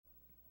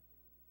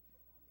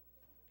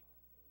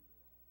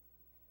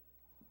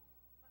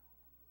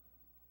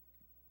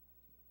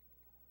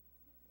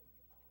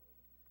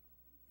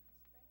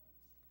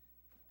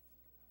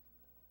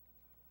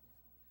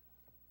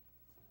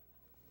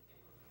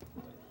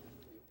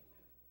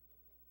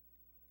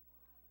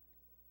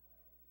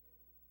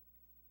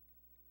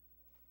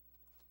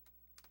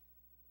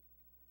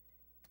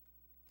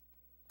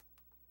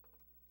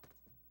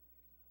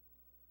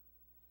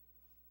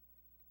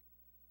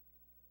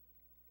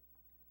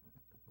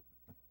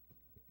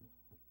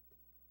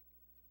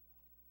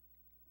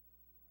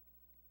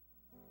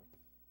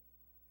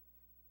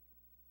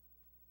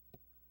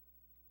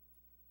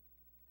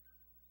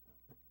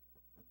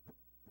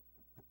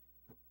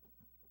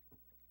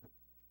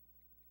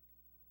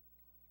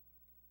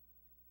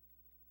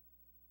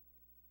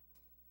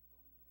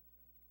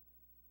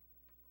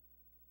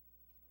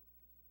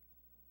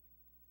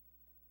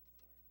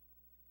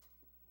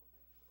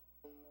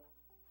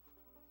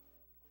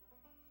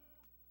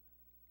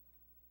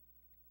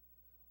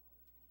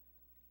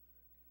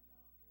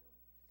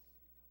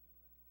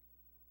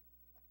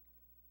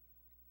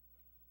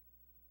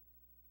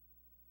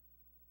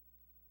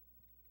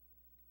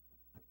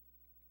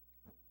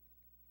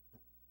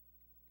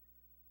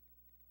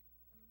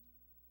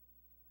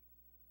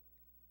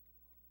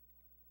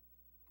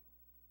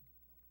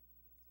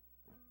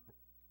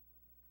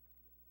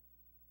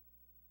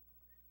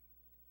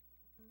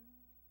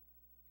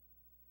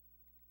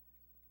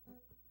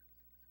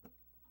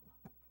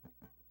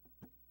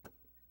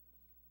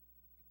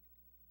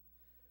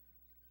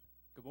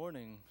Good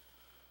morning.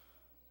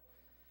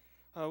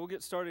 We'll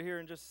get started here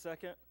in just a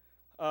second.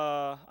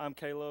 I'm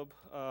Caleb.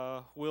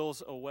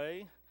 Will's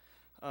away,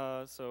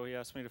 so he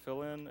asked me to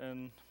fill in,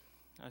 and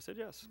I said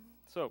yes.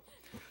 So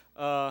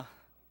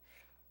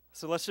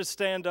let's just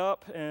stand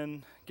up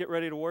and get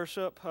ready to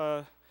worship.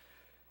 You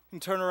can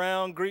turn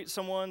around, greet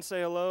someone, say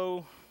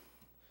hello,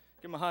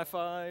 give them a high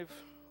five,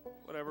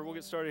 whatever. We'll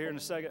get started here in a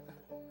second.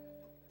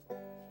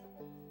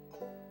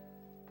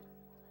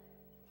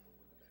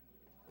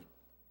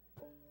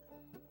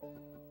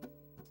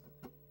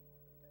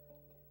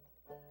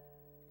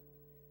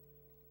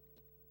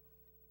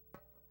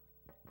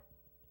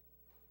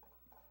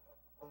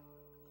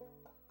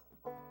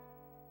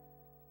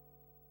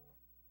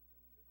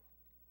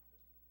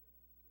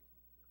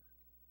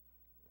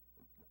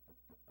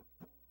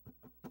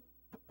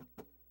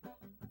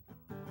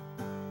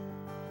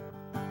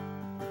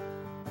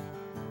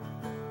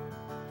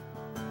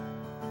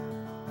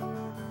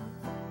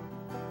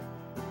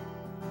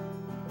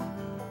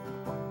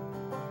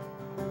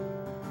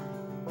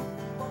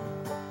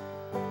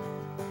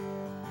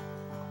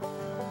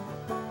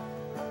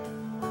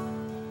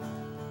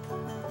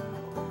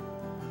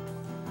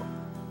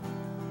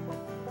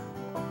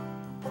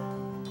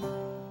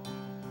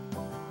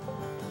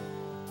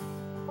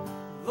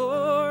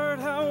 Lord,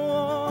 I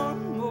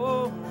want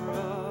more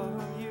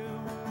of you.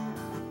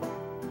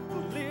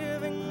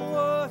 Living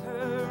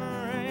water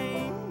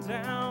rain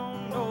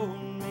down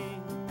on me.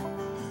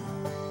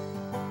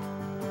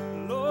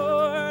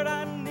 Lord,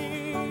 I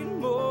need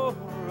more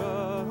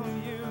of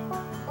you.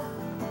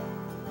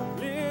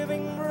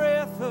 Living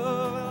breath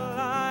of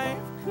life,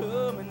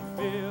 come and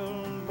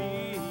fill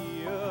me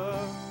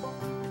up.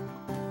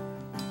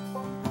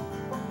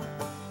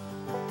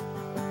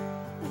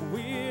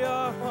 We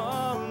are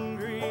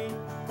hungry.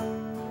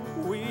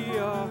 We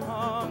are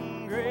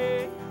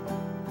hungry,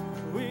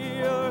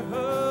 we are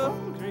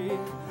hungry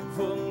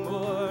for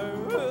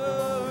more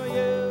of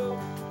you.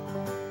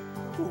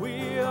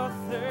 We are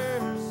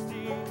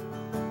thirsty,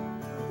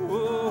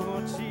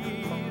 oh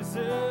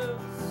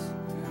Jesus,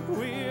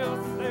 we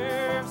are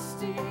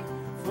thirsty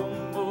for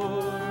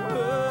more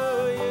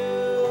of you.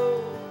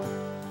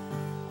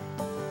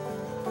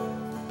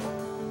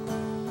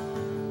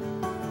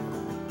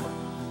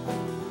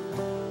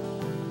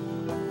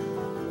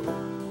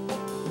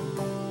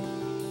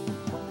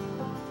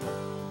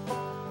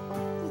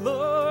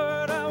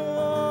 Lord, I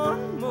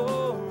want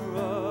more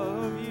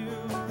of you.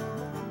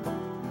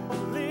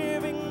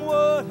 Living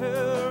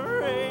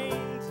water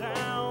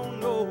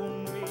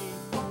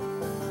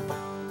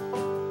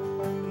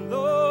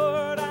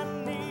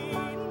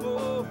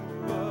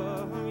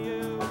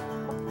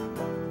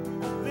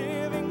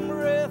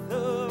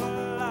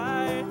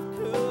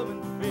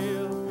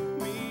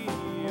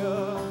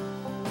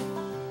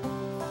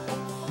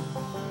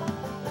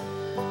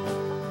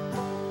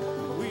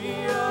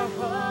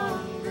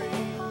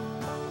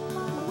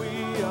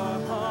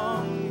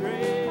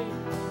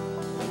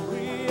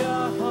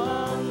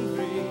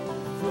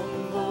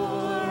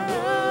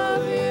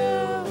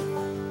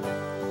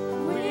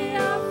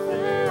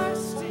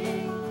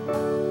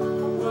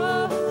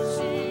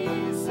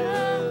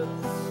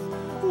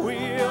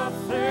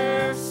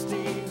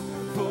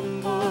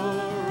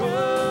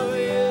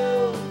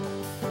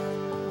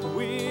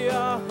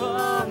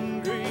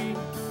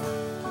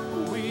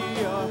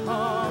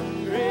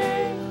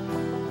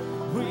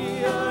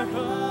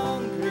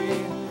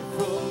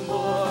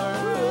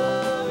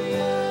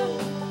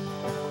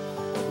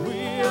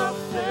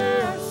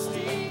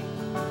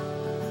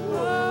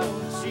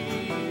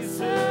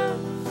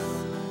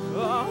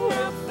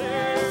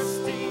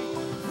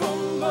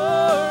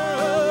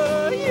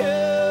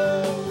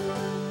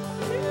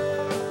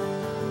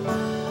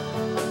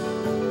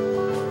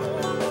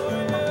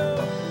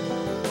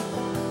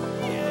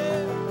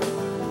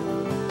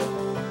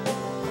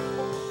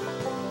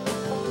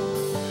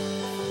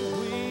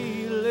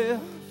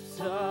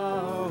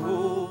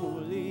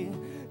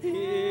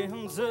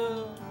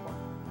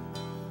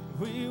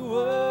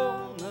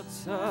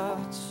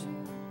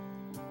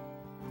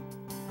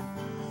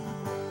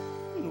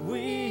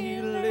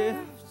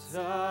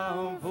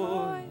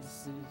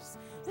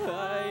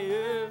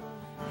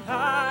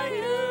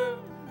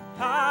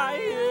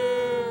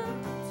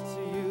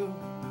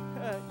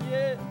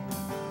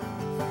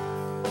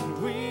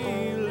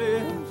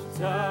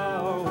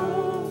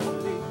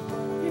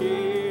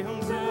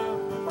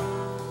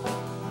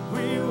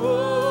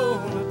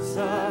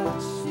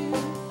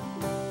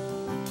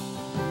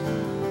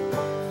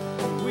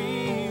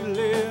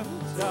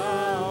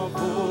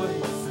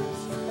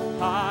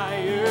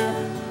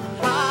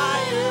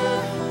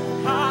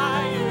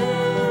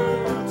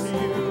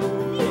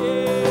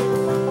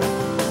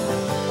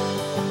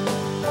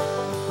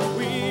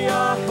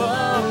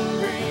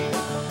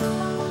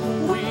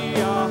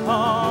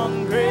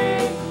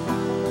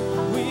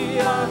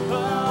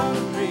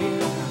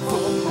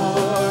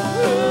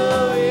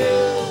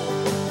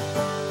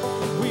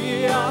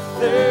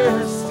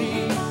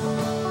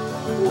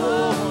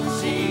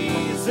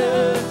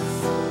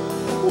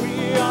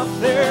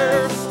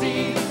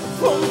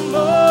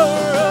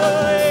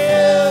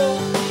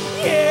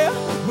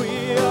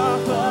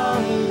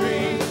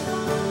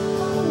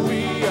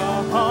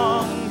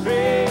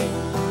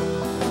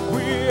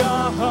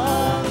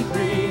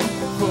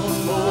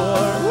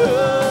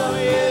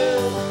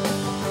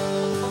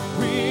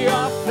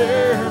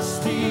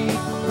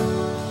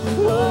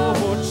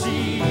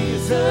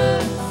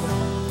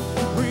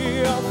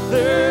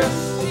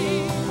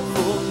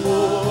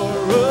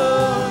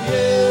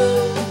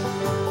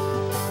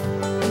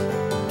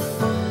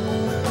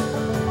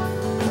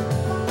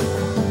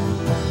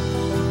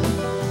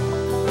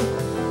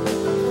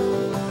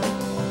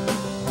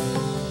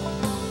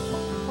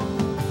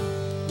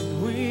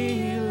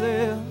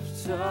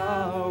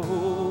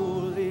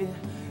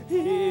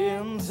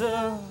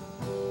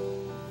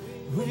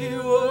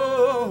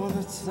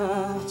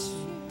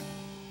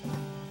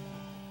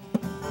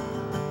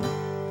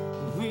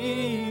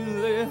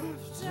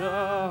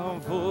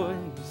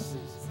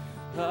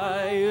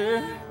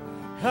higher,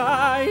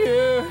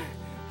 higher,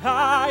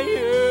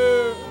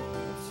 higher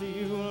to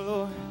you,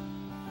 Lord.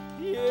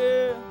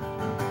 Yeah.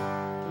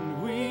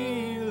 And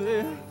we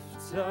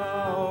lift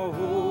our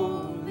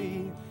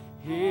holy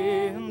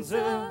hands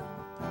up.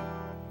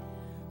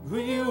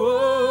 We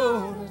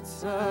want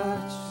to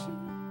touch you.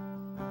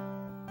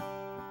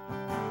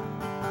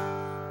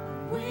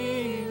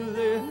 We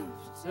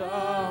lift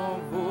our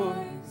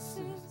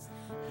voices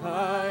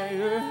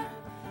higher,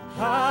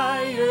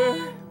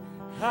 higher,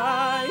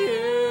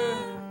 higher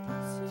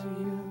to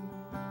you.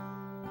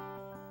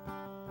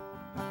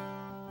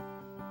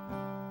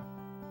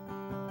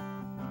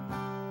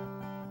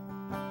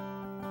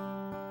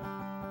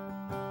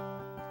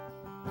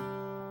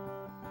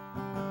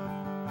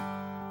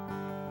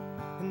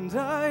 And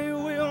I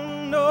will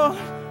not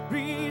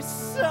be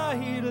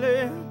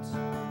silent.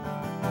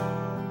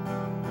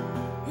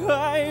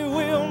 I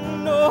will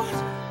not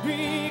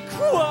be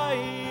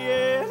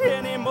quiet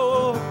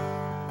anymore.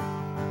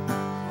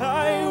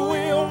 I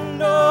will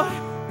not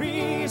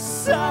be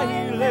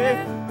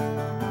silent.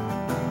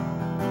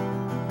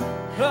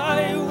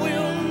 I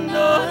will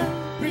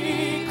not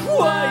be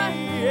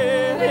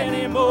quiet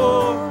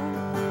anymore.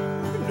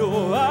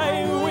 No,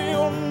 I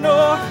will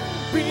not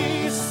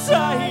be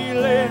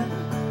silent.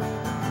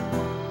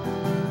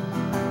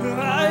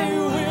 I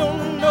will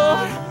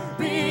not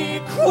be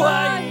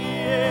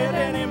quiet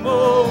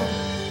anymore.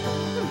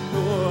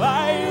 No,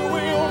 I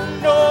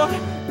will not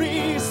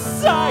be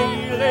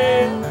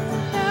silent.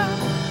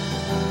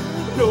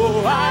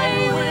 No,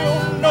 I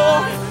will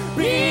not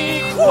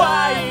be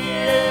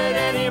quiet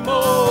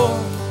anymore.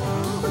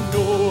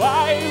 No,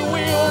 I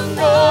will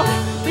not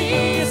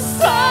be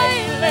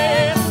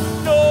silent.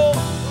 No,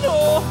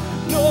 no,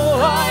 no,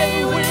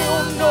 I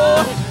will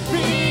not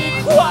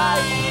be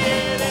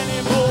quiet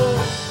anymore.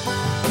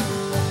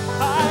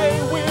 I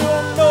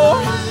will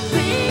not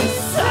be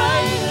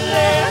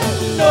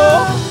silent. No,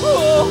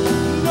 oh,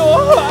 no,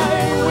 I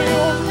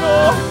will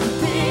not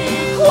be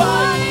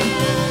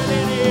quiet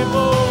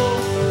anymore.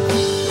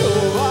 No,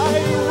 I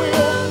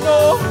will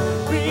not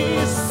be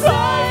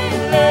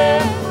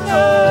silent.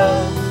 No,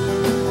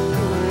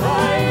 no, I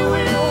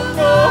will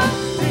not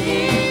be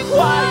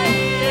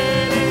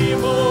quiet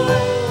anymore.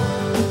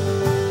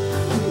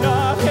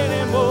 Not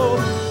anymore.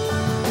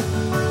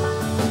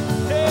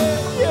 Yeah,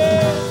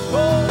 yeah,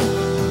 oh.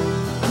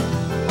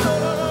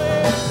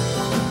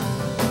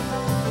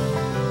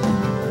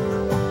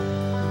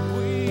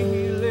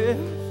 We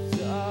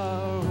lift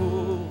our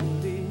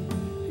holy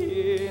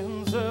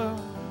hands up.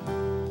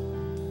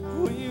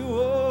 We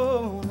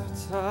wanna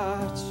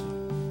touch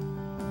you.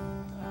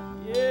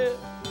 Yeah.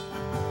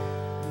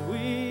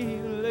 We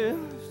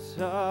lift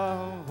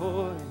our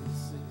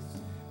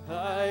voices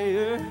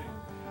higher,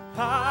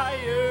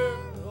 higher,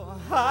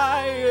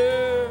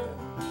 higher.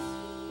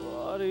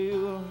 What are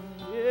you?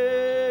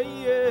 Yeah,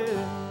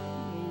 yeah.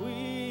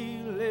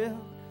 We lift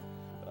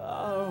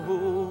our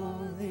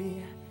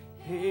holy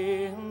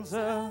hands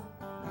up.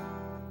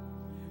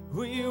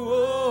 We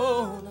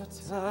wanna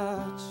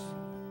touch you.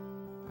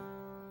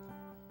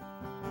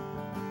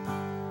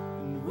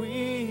 And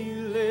we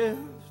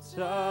lift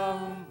our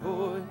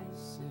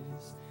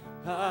voices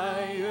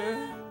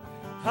higher,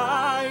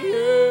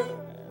 higher,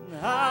 and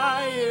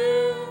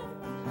higher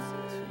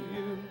to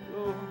you,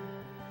 Lord.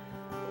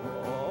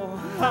 Oh,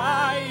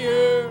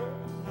 higher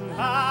and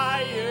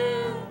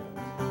higher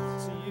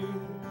to you.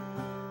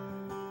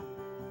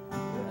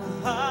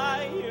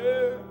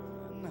 Higher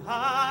and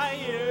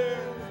higher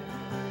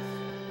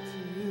to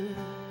you.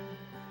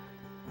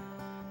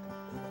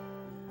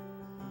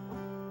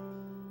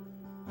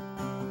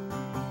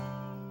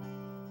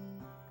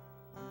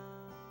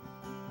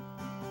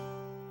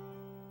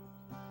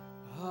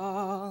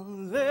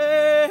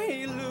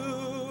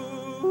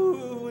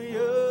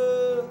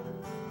 Hallelujah.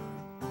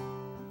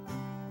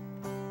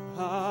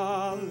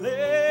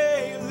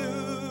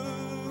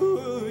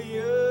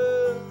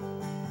 Hallelujah.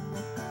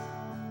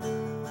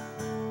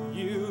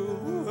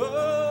 You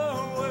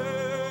are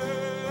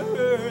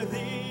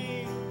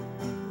worthy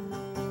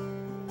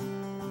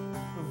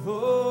of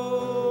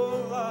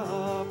all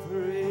our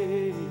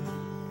praise.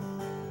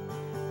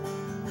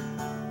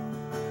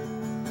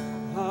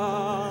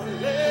 Hallelujah.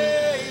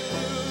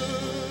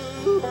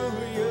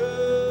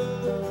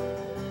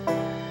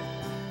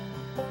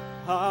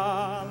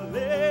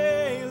 Hallelujah.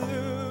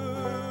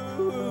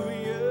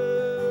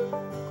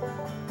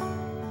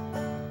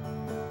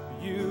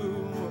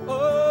 You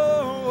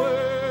are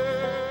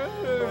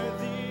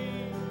worthy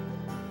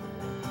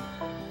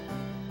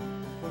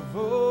of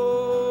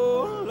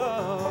all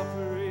our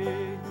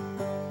praise.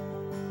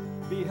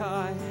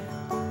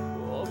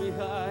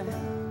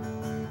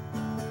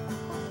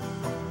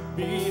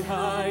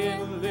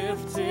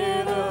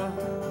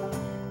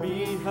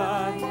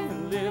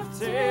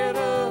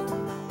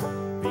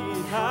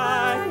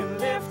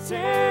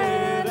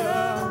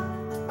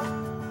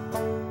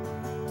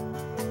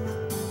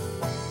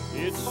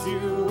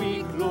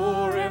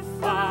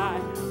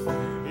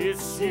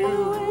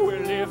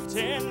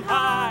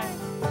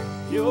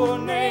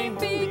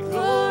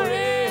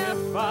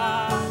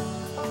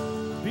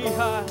 Be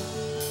high.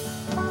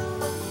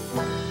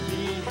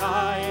 Be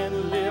high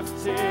and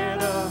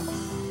lifted up.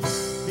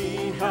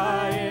 Be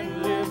high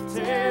and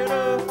lifted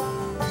up.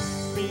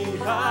 Be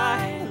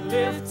high and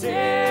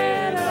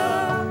lifted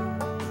up.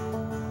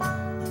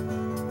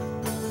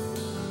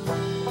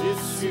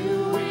 It's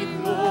you we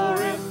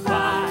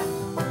glorify.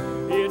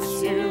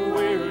 It's you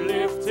we're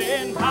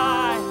lifting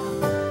high.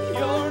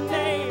 Your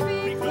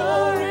name be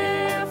glorified.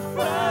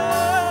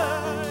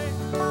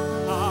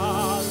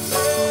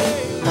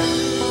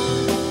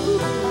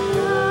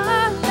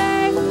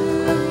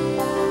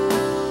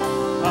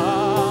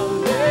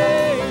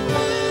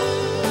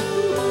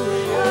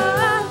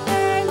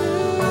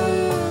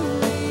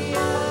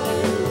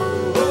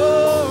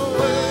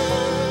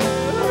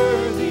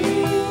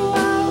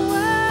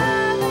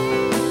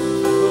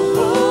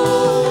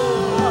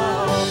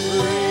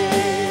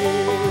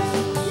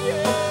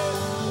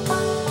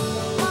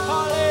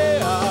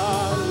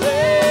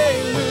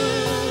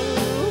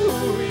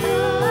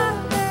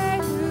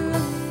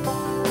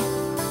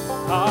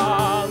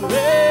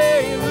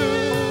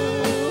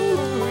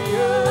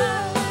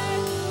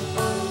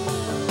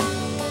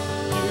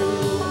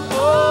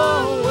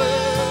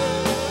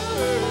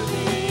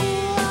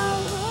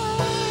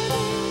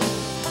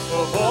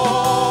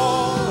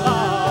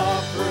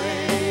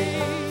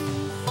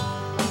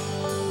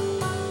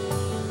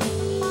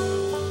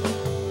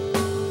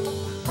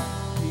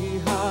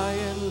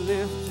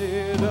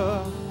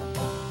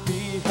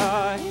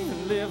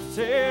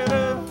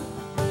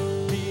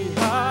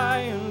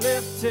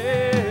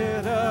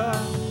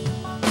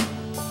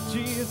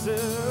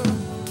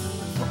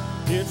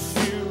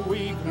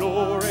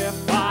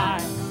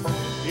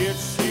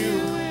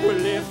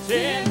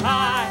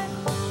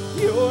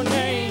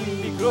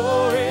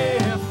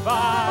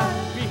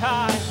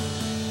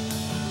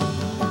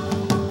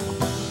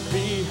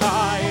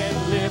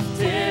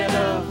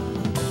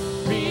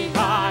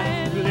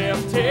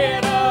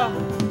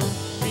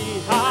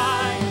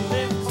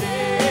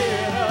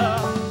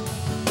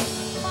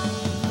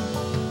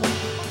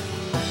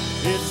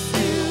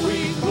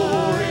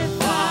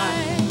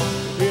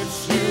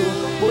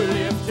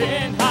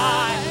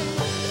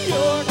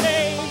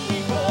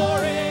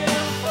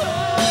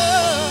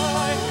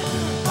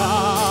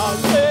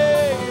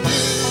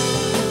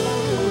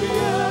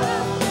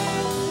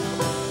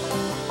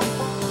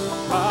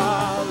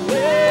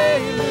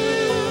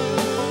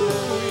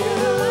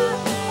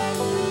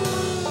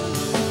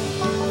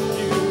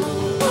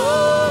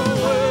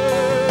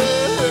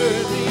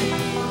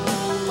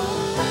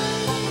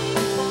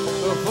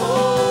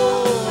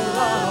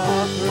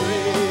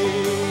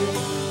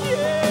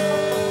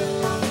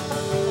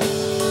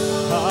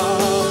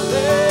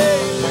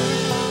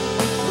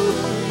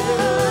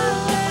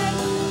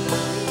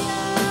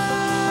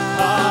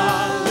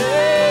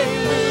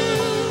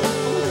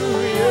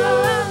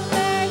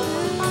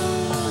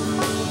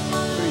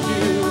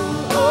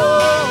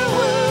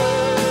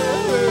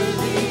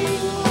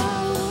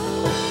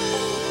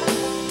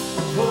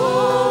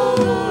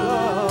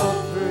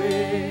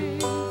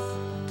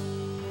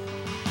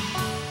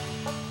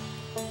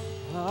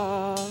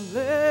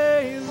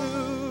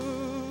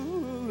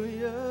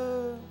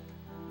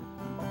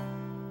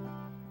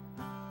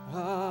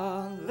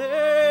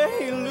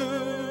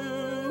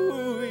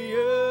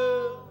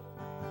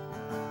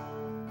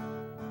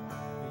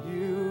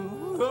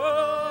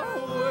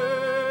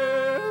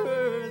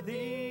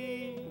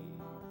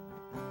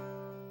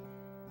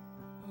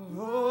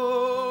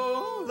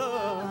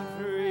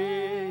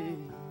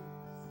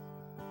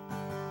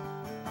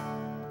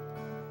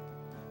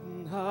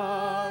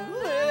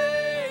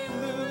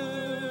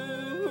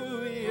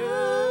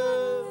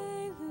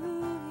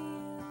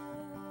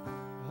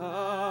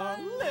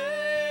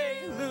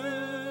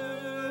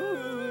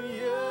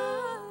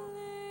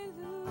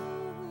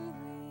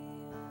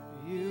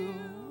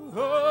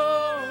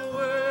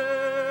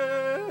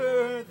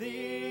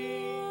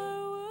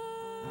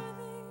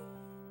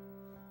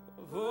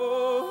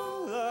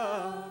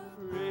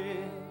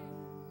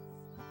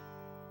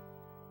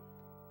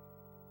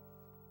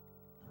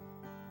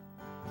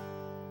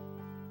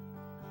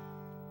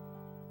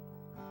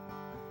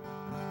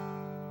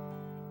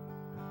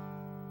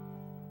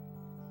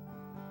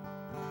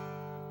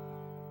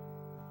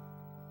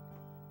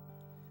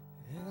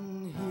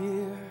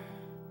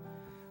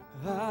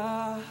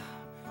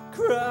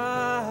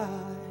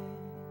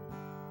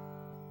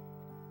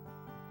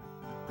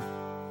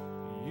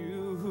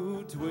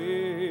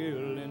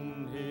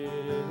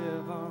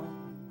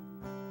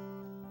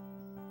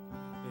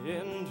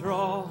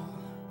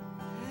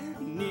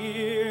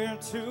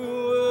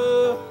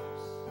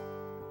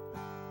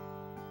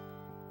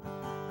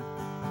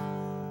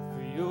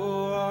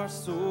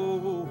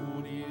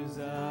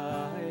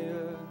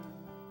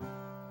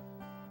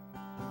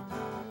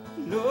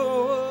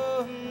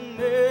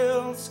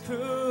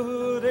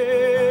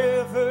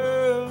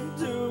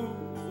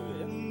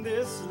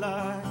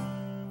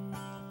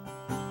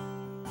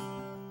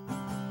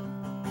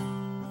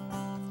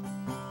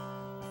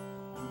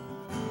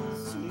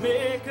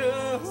 Make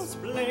us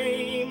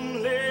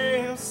blameless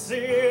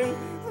in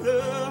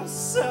the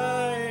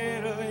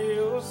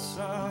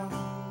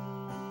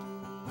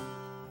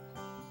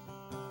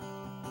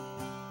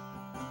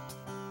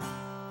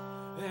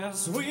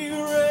As we reign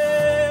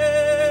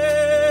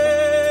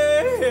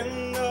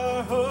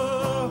our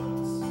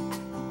hearts,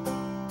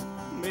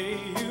 may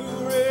you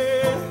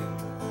reign,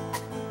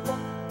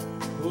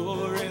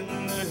 or in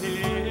the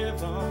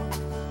heavens,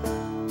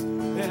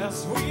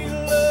 as we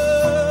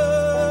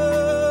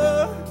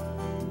look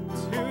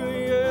to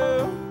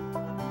you,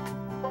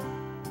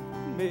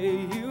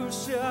 may you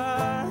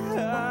shine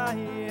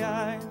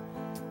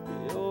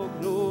your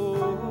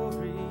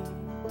glory.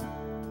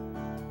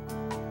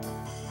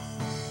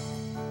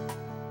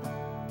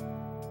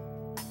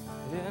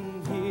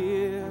 And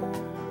hear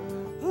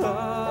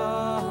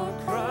our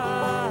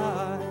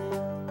cry,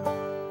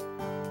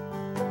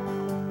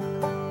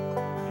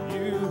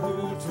 you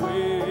who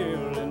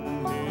dwell in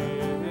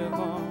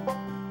heaven,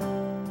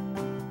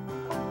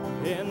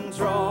 and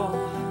draw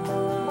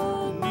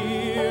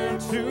near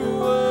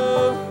to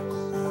us,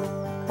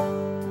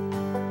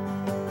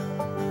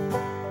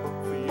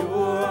 for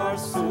you're our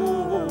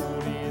sole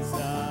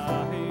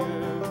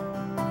desire.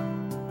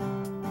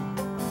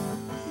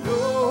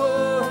 No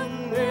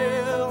one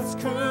else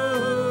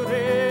could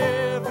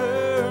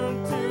ever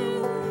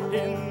do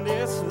in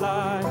this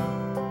life.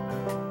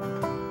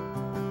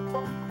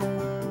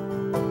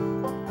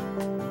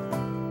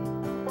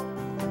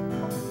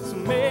 So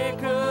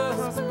make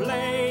us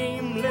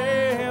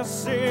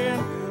blameless in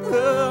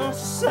the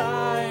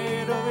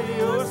sight of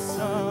your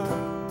Son.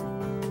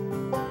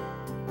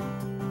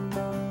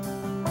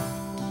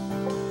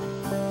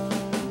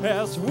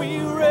 As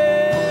we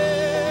reign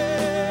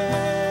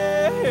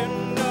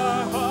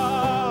our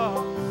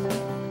hearts,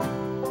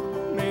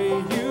 may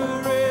you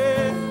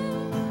reign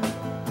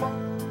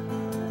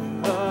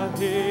the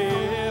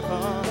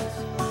heavens.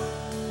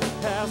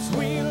 As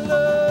we look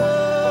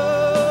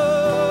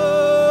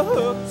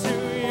to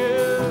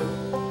you,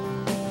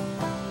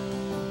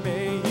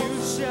 may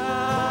you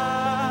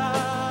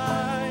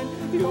shine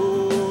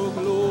your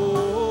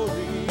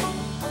glory.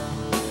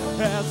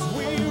 As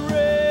we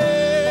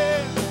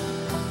reign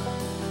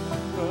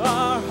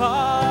our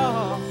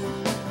hearts,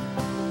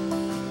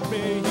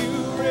 may you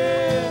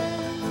reign,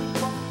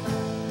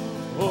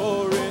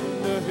 or in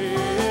the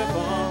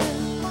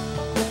heavens,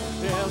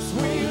 as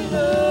we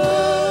look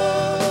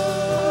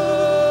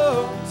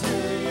to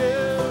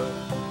you,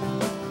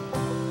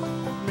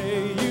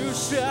 may you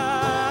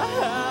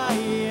shine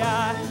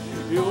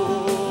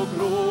your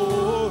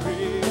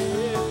glory,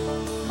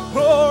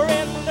 or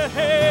in the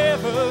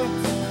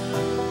heavens,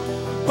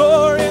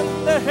 or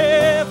in the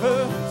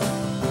heavens,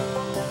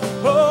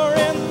 or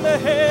in the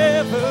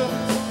heavens,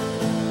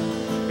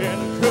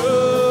 and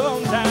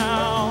come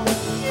down.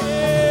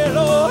 Yeah,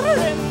 Lord,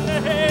 in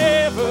the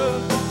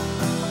heavens,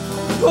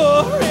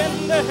 or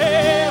in the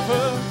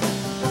heavens,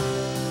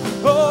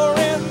 or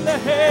in the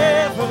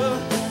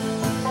heavens,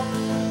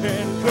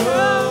 and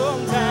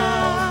come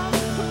down.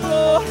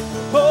 Lord,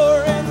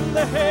 or in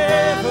the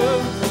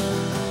heavens,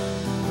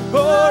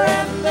 or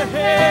in the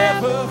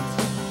heavens,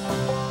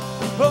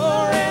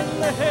 or in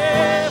the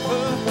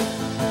heavens,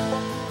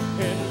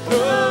 and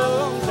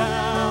come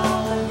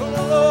down,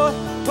 Lord,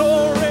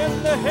 or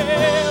in the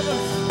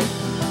heavens,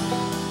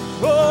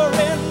 or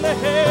in the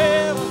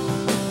heavens,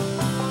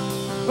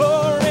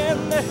 or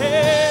in the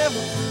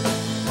heavens,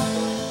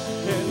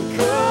 and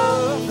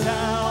come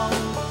down,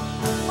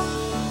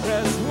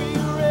 as we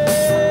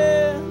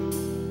reign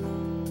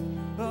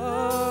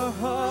our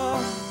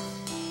hearts,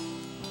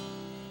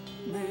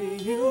 may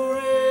you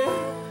reign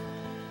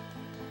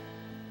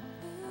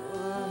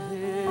our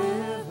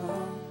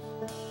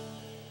heavens,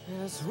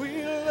 as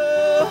we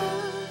look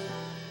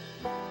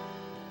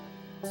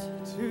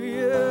to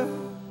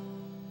you,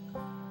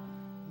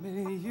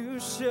 may you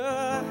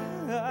shine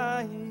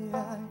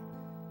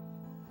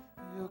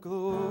your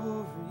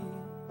glory.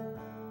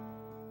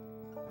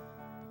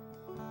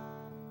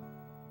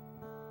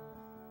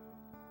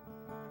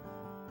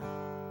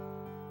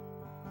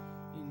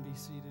 You can be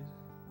seated.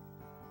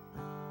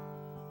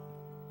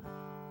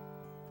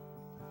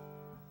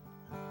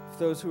 If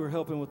those who are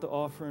helping with the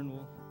offering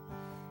will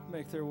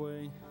make their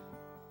way.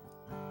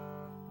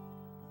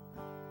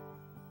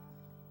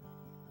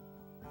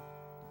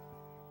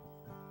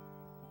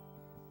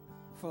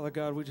 Father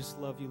God, we just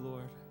love you,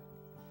 Lord.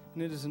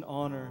 And it is an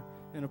honor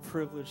and a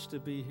privilege to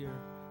be here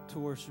to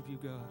worship you,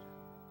 God.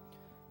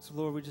 So,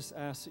 Lord, we just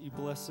ask that you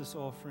bless this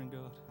offering,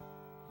 God.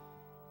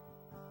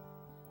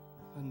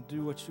 And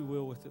do what you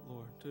will with it,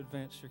 Lord, to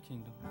advance your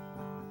kingdom.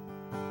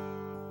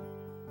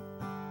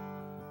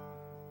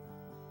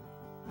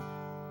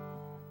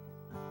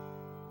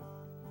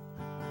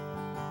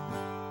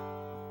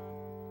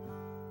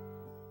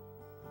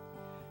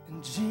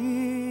 And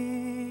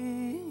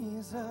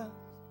Jesus,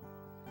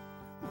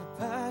 my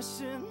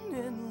passion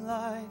in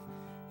life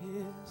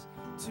is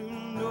to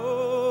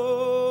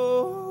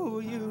know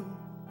you.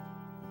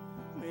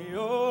 May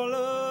all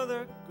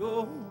other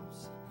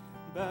goals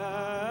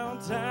bow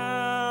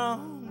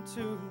down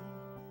to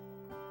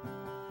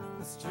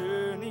this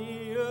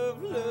journey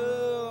of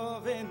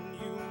loving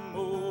you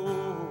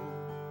more.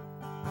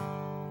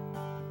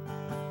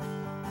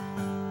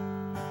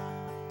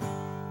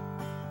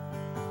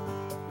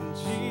 And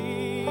Jesus,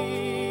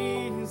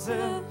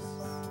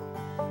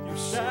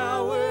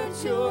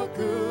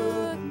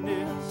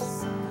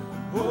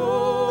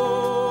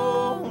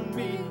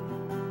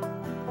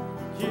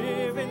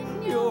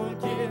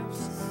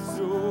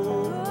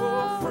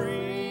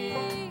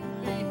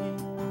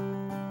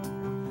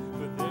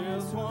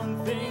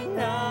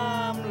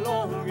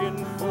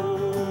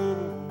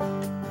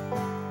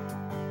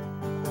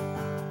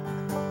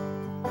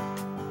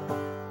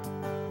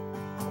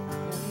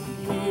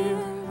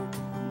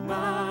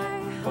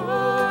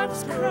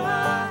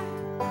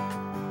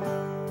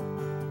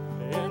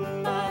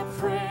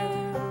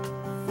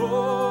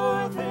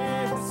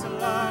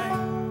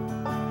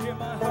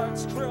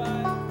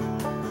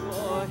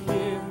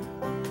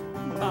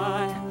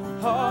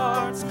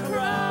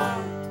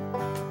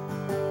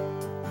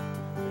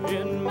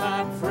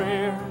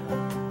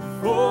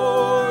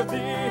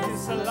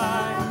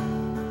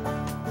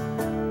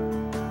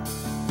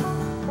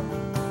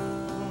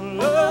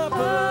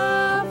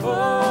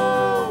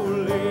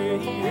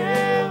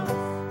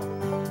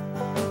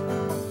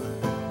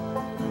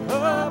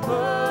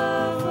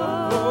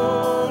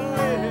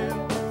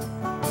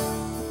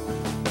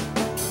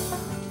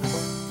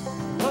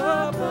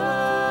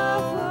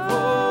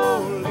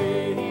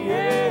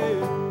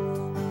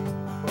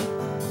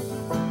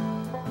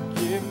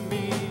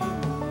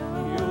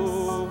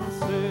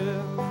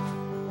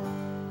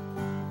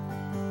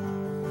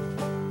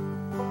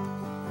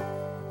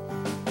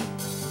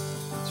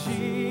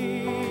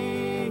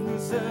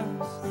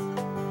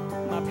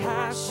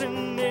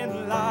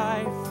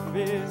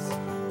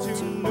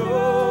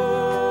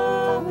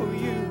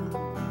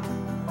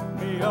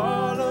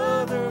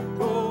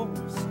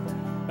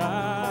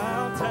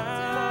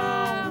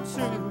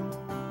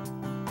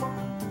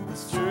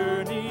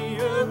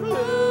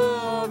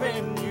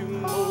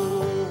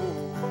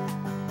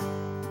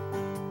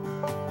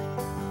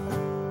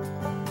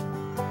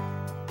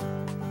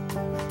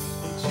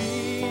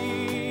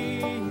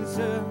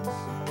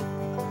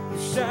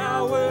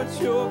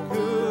 at your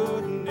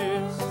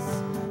goodness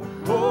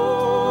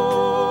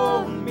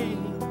for me,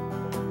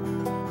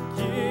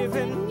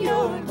 giving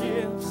your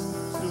gifts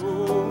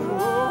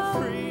so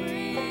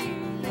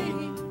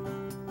freely.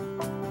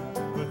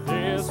 But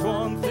there's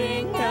one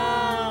thing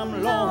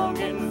I'm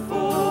longing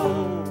for.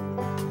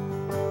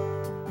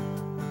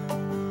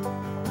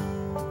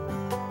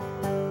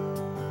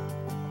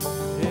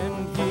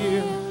 And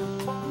hear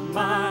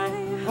my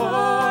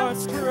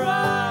heart's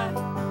cry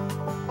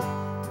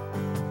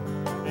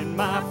and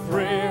my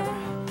prayer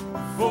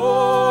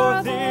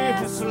for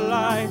this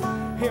life.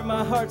 Hear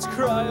my heart's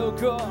cry, oh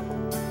God,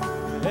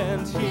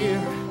 and hear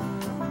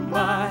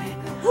my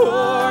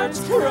heart's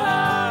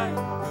cry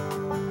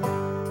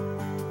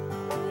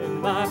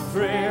and my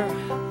prayer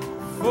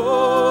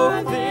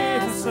for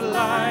this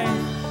life.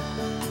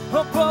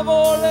 Above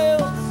all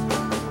else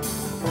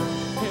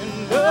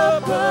and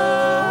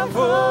above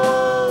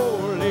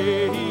all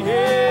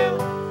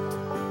else,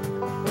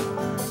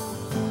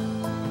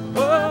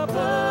 above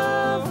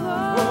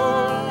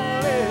all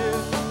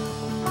else,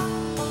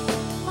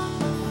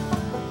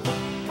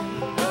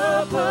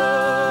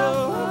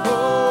 above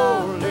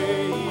all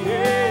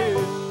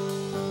else,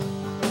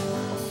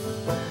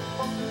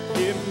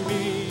 give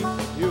me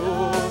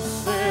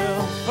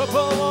yourself.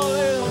 Above all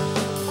else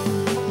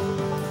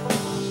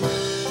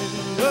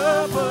and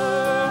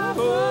above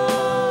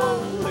all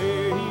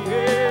else,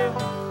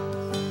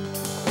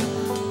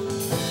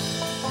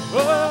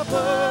 above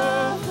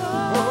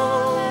all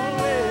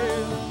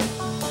else,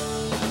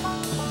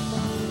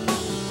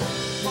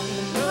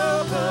 and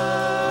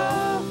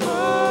above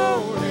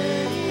all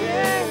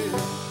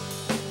else,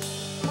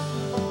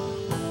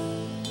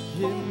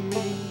 give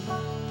me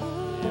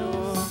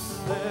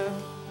yourself.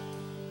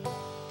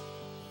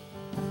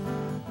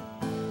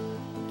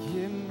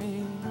 Give me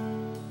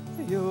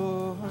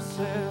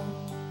yourself.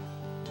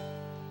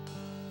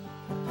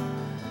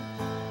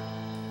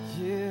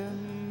 Give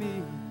me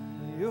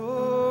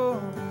yourself.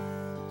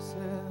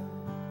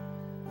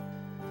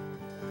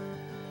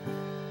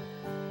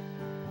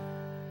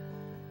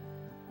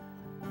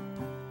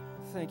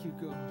 Thank you,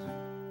 God.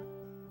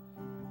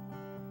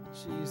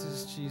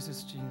 Jesus,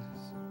 Jesus, Jesus.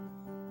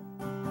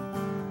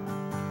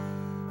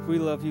 We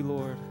love you,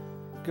 Lord.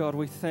 God,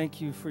 we thank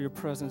you for your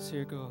presence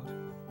here, God.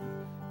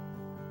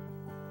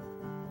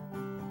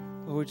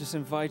 Lord, we just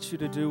invite you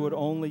to do what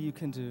only you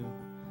can do,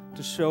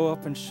 to show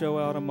up and show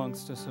out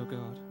amongst us, oh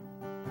God.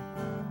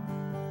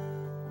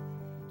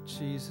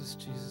 Jesus,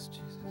 Jesus,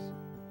 Jesus.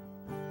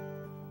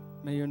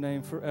 May your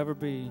name forever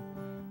be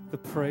the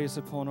praise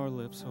upon our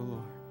lips, oh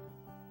Lord.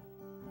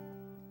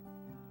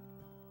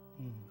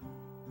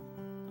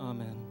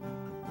 Amen.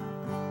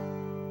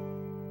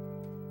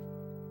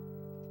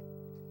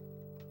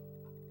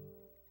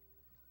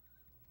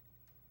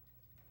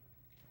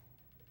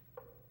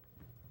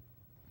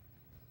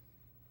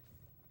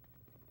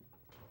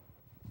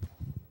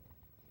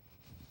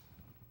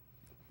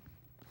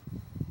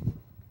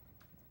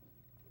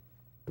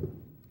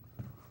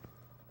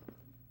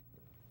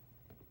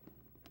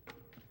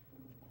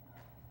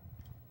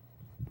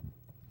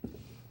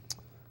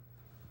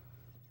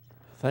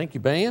 Thank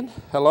you, band.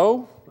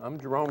 Hello, I'm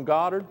Jerome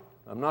Goddard.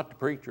 I'm not the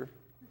preacher.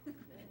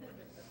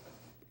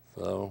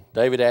 So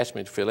David asked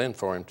me to fill in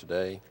for him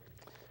today.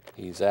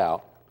 He's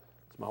out.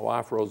 It's my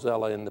wife,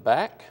 Rosella, in the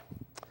back.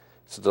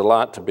 It's a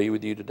delight to be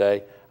with you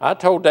today. I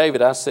told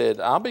David, I said,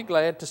 I'll be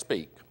glad to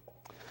speak.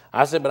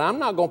 I said, but I'm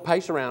not going to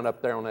pace around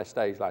up there on that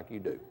stage like you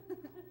do.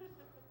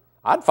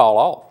 I'd fall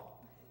off.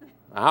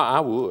 I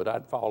would.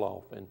 I'd fall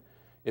off. And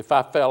if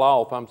I fell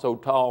off, I'm so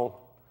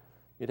tall,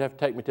 you'd have to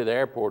take me to the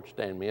airport to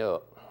stand me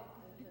up.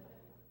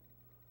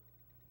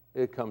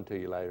 It'll come to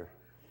you later.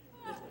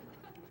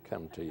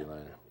 Come to you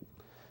later.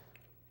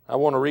 I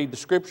want to read the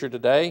scripture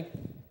today,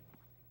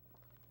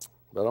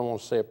 but I want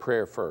to say a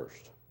prayer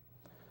first.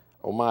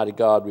 Almighty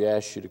God, we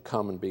ask you to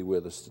come and be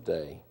with us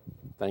today.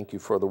 Thank you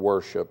for the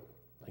worship.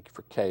 Thank you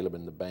for Caleb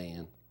and the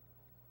band.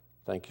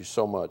 Thank you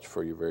so much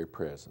for your very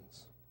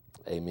presence.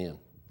 Amen.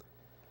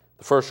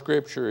 The first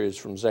scripture is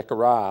from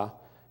Zechariah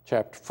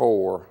chapter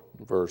 4,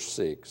 verse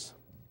 6.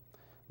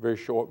 Very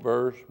short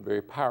verse,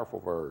 very powerful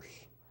verse.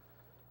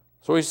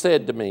 So he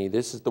said to me,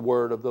 this is the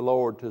word of the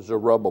Lord to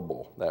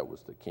Zerubbabel, that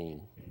was the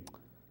king.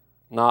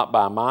 Not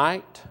by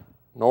might,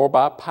 nor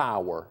by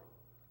power,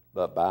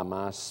 but by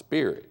my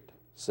spirit,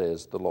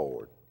 says the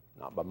Lord.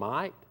 Not by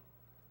might,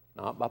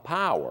 not by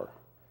power,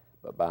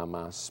 but by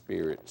my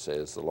spirit,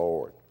 says the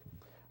Lord.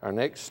 Our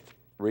next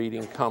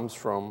reading comes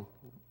from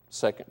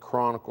 2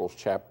 Chronicles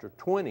chapter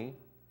 20.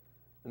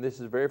 And this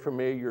is a very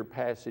familiar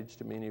passage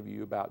to many of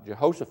you about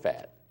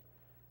Jehoshaphat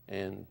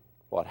and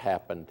what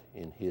happened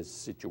in his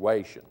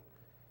situation.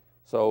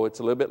 So it's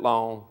a little bit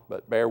long,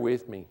 but bear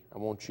with me. I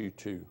want you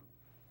to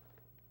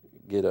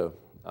get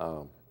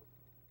an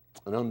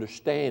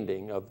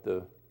understanding of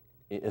the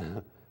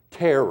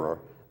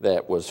terror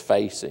that was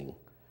facing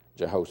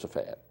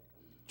Jehoshaphat.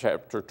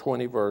 Chapter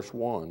 20, verse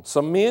 1.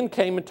 Some men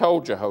came and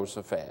told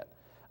Jehoshaphat,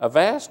 a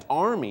vast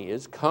army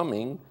is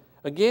coming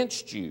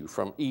against you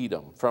from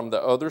Edom, from the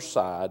other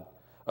side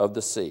of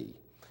the sea.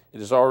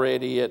 It is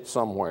already at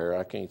somewhere.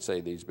 I can't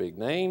say these big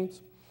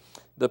names.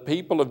 The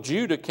people of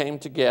Judah came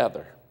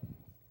together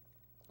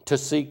to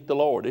seek the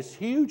Lord. This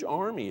huge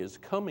army is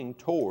coming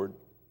toward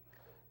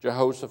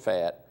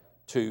Jehoshaphat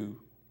to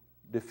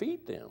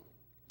defeat them.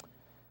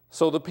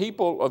 So the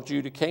people of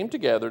Judah came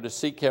together to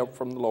seek help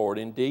from the Lord.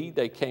 Indeed,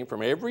 they came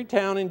from every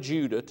town in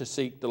Judah to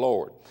seek the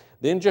Lord.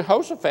 Then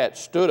Jehoshaphat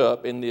stood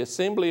up in the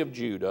assembly of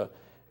Judah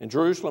in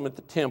Jerusalem at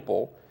the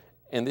temple,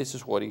 and this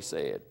is what he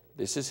said.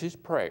 This is his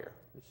prayer.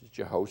 This is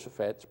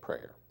Jehoshaphat's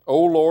prayer.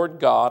 O Lord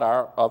God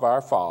of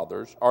our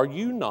fathers, are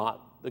you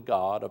not the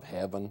God of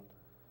heaven?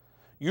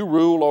 You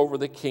rule over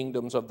the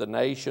kingdoms of the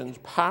nations.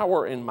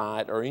 Power and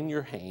might are in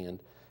your hand,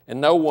 and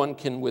no one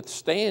can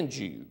withstand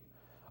you.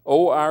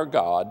 O our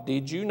God,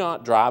 did you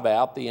not drive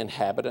out the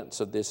inhabitants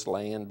of this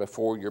land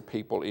before your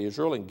people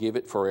Israel and give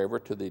it forever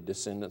to the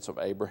descendants of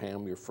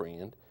Abraham, your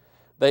friend?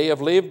 They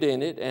have lived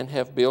in it and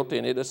have built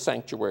in it a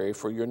sanctuary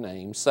for your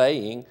name,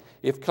 saying,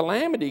 if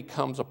calamity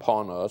comes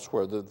upon us,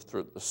 whether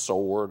through the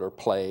sword or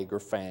plague or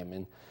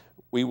famine,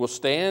 we will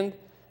stand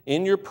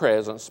in your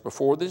presence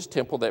before this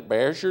temple that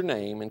bears your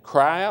name and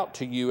cry out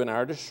to you in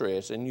our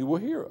distress, and you will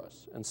hear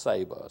us and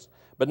save us.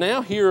 But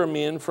now here are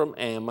men from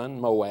Ammon,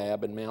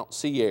 Moab, and Mount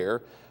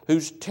Seir,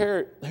 whose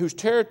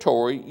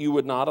territory you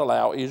would not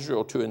allow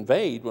Israel to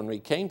invade when we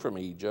came from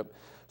Egypt.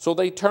 So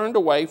they turned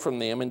away from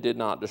them and did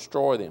not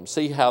destroy them.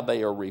 See how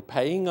they are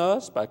repaying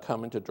us by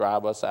coming to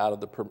drive us out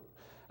of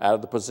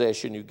the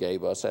possession you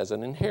gave us as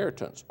an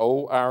inheritance.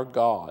 O our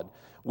God,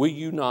 will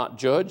you not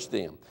judge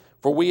them?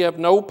 For we have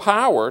no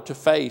power to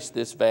face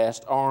this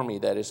vast army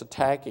that is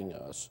attacking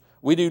us.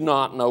 We do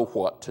not know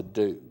what to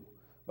do,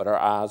 but our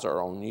eyes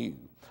are on you.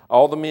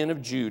 All the men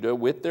of Judah,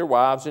 with their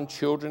wives and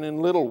children and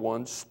little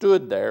ones,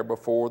 stood there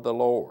before the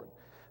Lord.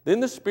 Then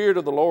the Spirit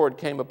of the Lord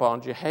came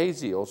upon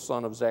Jehaziel,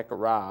 son of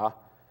Zechariah,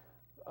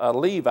 a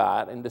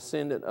Levite and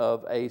descendant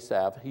of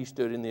Asaph. He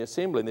stood in the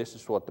assembly, and this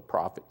is what the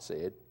prophet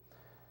said.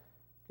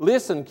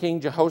 Listen,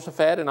 King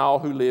Jehoshaphat and all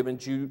who live in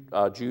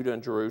Judah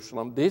and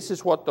Jerusalem, this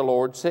is what the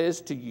Lord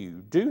says to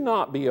you. Do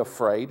not be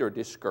afraid or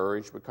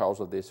discouraged because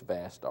of this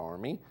vast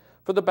army,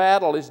 for the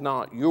battle is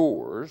not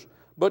yours,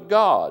 but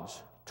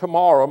God's.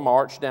 Tomorrow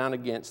march down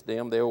against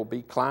them. They will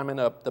be climbing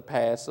up the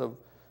pass of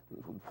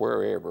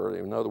wherever.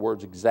 In other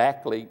words,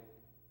 exactly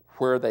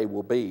where they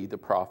will be, the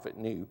prophet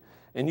knew.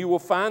 And you will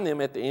find them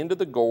at the end of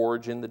the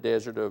gorge in the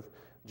desert of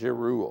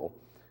Jeruel.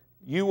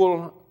 You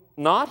will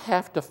not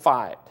have to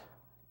fight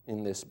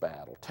in this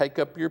battle. Take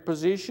up your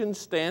position,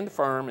 stand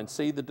firm, and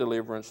see the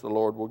deliverance the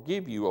Lord will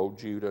give you, O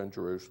Judah and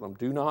Jerusalem.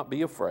 Do not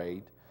be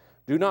afraid.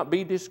 Do not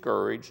be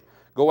discouraged.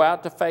 Go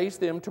out to face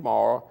them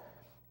tomorrow,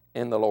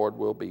 and the Lord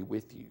will be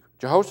with you.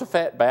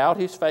 Jehoshaphat bowed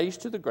his face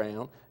to the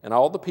ground, and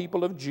all the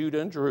people of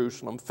Judah and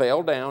Jerusalem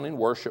fell down in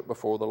worship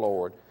before the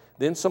Lord.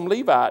 Then some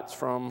Levites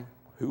from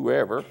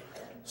whoever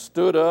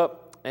stood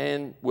up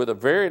and with a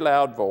very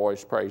loud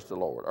voice praised the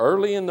Lord.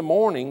 Early in the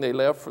morning they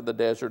left for the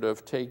desert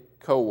of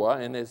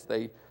Tekoa, and as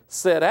they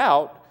set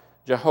out,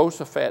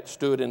 Jehoshaphat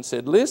stood and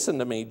said, listen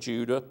to me,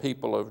 Judah,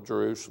 people of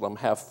Jerusalem,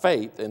 have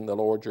faith in the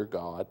Lord your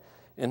God,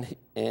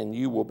 and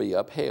you will be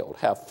upheld.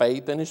 Have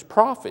faith in his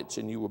prophets,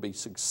 and you will be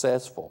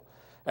successful.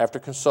 After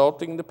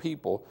consulting the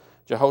people,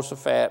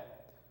 Jehoshaphat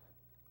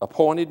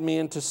appointed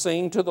men to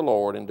sing to the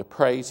Lord and to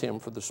praise him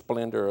for the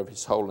splendor of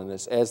his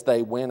holiness as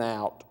they went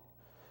out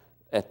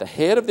at the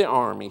head of the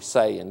army,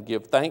 saying,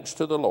 give thanks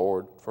to the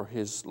Lord, for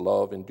his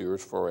love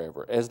endures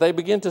forever. As they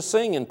began to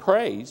sing and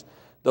praise,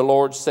 the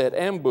Lord set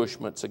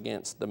ambushments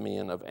against the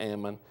men of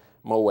Ammon,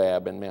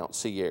 Moab, and Mount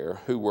Seir,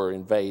 who were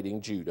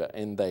invading Judah,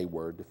 and they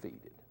were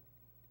defeated.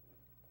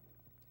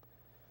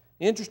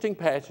 Interesting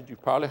passage.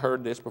 You've probably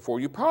heard this before.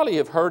 You probably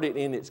have heard it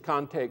in its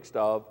context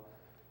of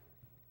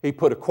he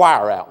put a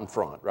choir out in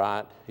front,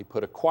 right? He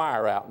put a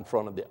choir out in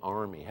front of the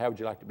army. How would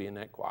you like to be in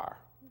that choir?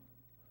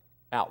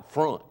 Out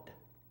front.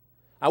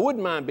 I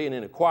wouldn't mind being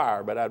in a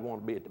choir, but I'd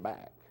want to be at the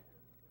back.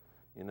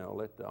 You know,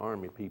 let the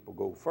army people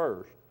go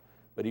first.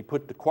 But he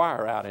put the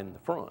choir out in the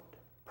front,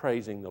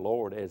 praising the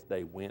Lord as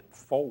they went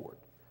forward.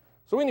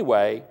 So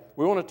anyway,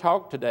 we want to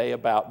talk today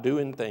about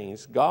doing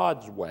things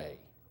God's way.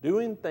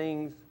 Doing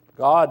things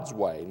God's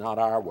way, not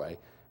our way. There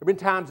have been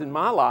times in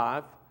my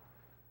life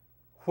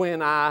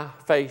when I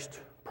faced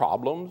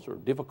problems or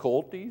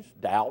difficulties,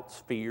 doubts,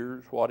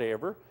 fears,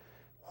 whatever,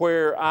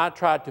 where I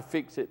tried to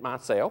fix it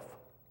myself,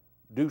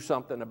 do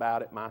something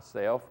about it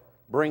myself,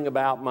 bring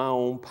about my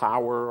own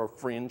power or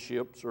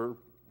friendships or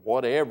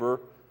whatever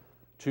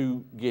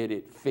to get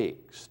it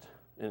fixed.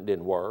 And it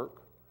didn't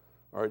work,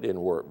 or it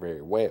didn't work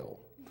very well.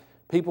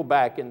 People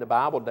back in the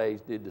Bible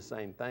days did the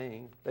same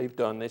thing. They've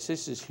done this.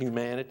 This is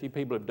humanity.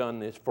 People have done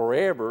this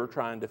forever,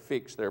 trying to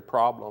fix their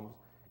problems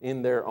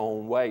in their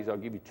own ways. I'll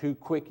give you two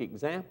quick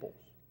examples,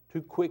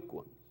 two quick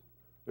ones.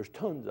 There's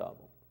tons of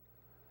them.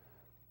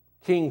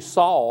 King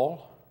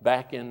Saul,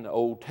 back in the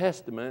Old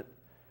Testament,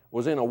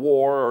 was in a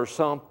war or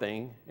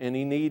something, and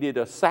he needed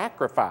a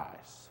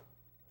sacrifice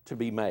to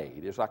be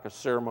made. It's like a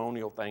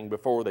ceremonial thing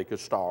before they could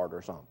start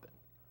or something.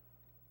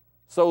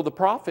 So the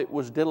prophet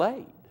was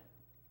delayed.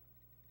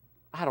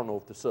 I don't know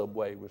if the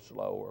subway was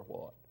slow or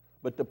what,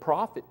 but the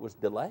prophet was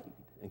delayed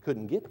and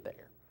couldn't get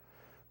there.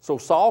 So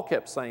Saul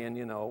kept saying,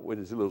 with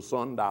his little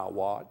sundial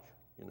watch,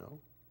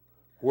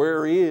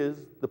 where is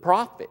the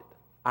prophet?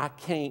 I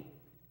can't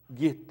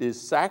get this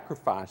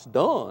sacrifice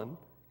done.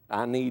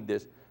 I need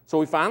this.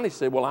 So he finally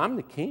said, well, I'm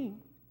the king.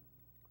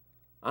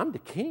 I'm the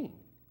king.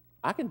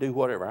 I can do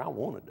whatever I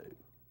want to do.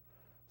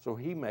 So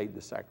he made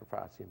the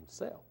sacrifice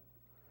himself.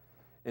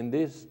 And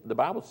this, the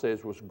Bible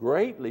says, was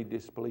greatly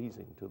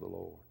displeasing to the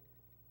Lord.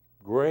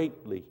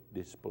 Greatly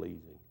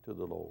displeasing to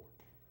the Lord.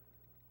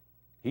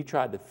 He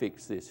tried to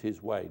fix this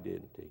his way,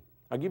 didn't he?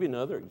 I'll give you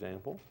another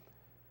example.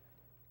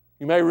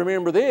 You may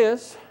remember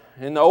this.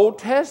 In the Old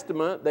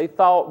Testament, they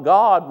thought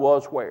God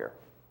was where?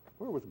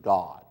 Where was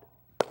God?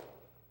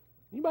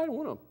 Anybody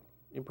want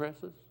to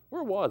impress us?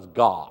 Where was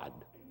God?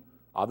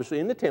 Obviously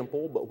in the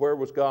temple, but where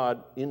was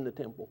God in the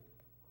temple?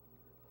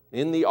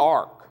 In the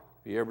ark.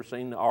 Have you ever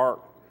seen the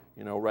ark?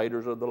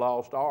 Raiders of the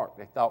Lost Ark.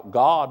 They thought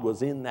God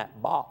was in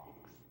that box.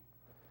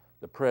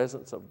 The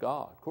presence of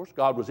God. Of course,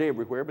 God was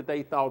everywhere, but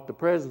they thought the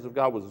presence of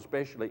God was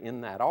especially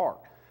in that ark.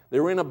 They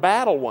were in a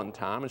battle one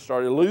time and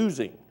started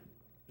losing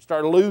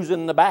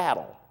the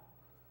battle.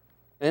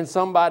 And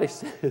somebody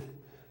said,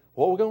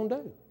 what are we going to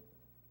do?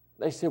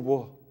 They said,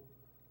 well,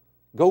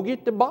 go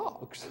get the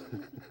box.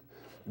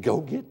 Go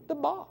get the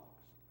box.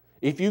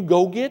 If you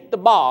go get the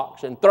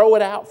box and throw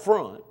it out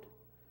front,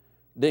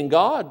 then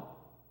God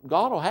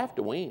will have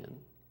to win.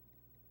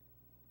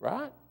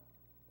 Right?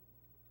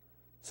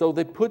 So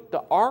they put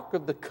the Ark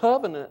of the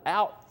Covenant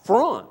out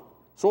front,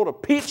 sort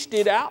of pitched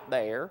it out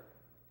there,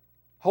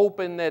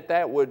 hoping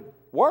that would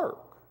work.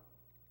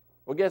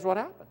 Well, guess what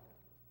happened?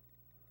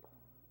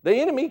 The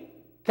enemy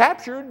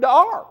captured the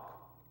ark.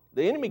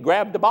 The enemy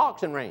grabbed the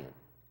box and ran.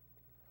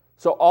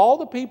 So all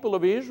the people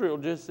of Israel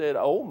just said,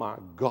 oh my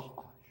gosh,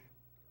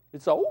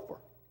 it's over.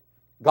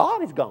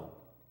 God is gone.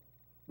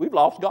 We've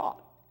lost God.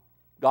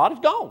 God is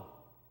gone.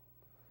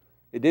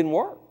 It didn't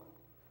work.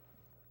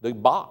 The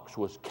box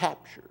was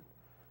captured.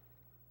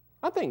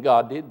 I think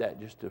God did that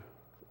just to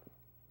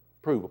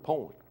prove a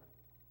point.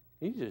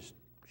 He's just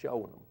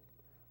showing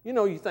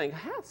them. You think,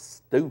 how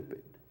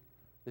stupid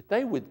that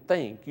they would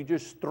think you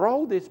just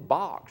throw this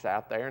box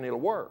out there and it'll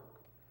work.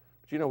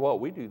 But you know what?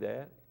 We do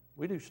that.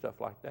 We do stuff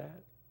like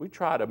that. We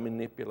try to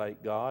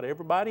manipulate God.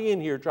 Everybody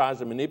in here tries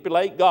to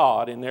manipulate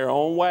God in their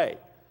own way.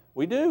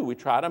 We do. We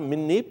try to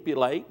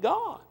manipulate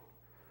God.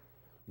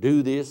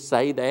 Do this,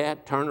 say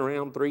that, turn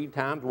around 3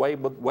 times,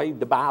 wave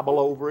the Bible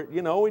over it.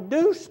 We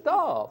do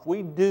stuff.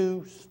 We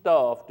do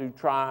stuff to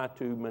try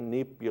to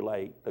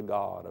manipulate the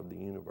God of the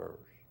universe.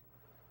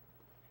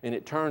 And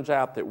it turns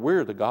out that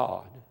we're the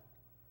God.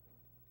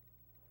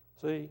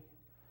 See?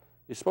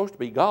 It's supposed to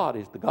be God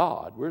is the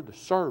God. We're the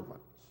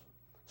servants.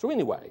 So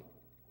anyway,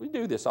 we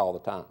do this all the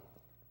time.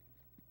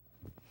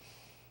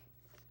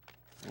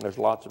 There's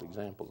lots of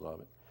examples of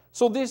it.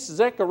 So this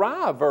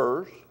Zechariah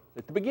verse,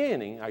 at the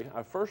beginning,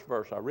 our first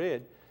verse I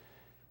read,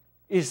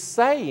 is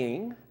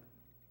saying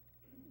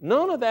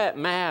none of that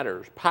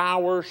matters.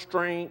 Power,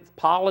 strength,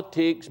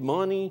 politics,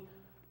 money,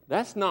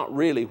 that's not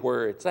really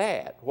where it's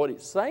at. What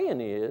it's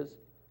saying is,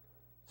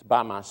 it's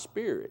by my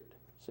Spirit,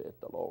 saith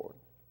the Lord.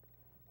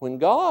 When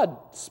God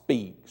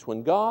speaks,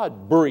 when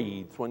God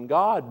breathes, when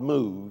God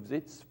moves,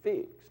 it's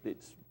fixed,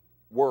 it's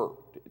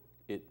worked,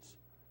 it's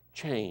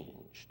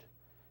changed.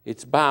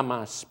 It's by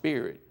my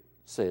Spirit,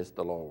 says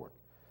the Lord.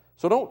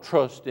 So don't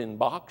trust in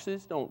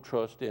boxes, don't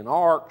trust in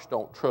arks,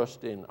 don't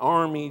trust in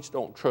armies,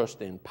 don't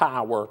trust in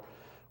power,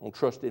 don't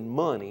trust in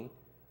money.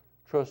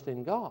 Trust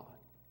in God.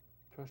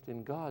 Trust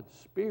in God's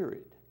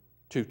Spirit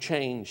to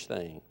change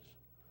things.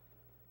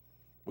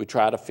 We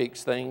try to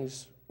fix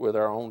things with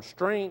our own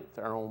strength,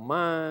 our own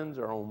minds,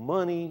 our own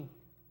money,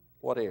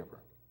 whatever.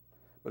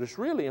 But it's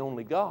really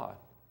only God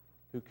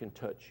who can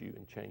touch you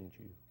and change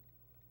you.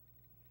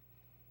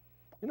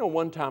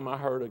 One time I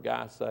heard a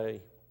guy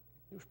say,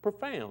 it was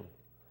profound.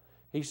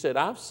 He said,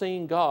 I've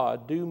seen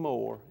God do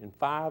more in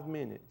 5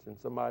 minutes in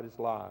somebody's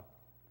life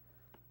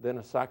than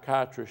a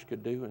psychiatrist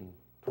could do in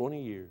 20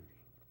 years.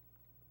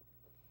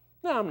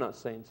 Now, I'm not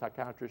saying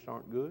psychiatrists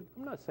aren't good.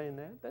 I'm not saying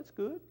that. That's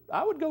good.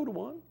 I would go to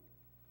one.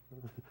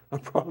 I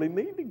probably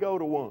need to go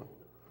to one.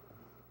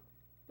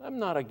 I'm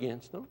not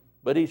against them.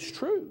 But it's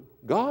true.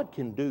 God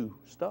can do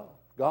stuff.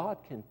 God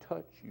can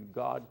touch you.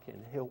 God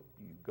can help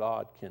you.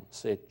 God can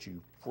set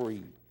you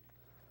free.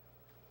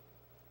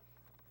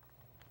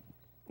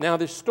 Now,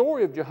 this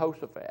story of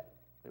Jehoshaphat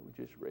that we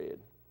just read,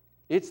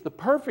 it's the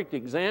perfect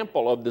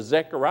example of the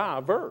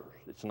Zechariah verse.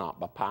 It's not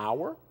by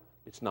power.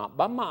 It's not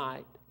by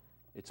might.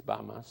 It's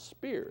by my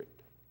Spirit,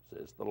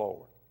 says the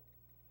Lord.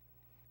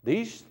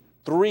 These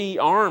 3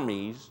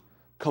 armies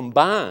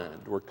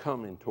combined were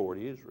coming toward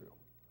Israel.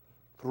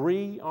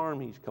 3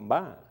 armies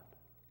combined.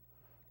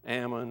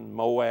 Ammon,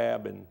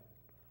 Moab, and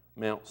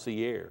Mount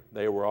Seir.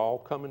 They were all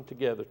coming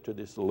together to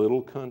this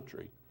little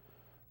country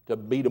to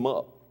beat them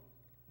up.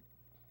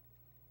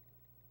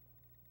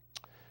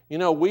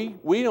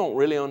 We don't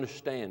really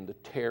understand the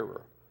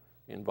terror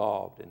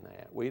involved in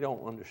that. We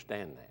don't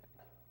understand that.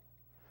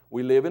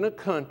 We live in a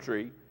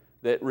country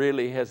that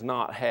really has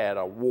not had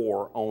a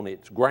war on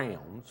its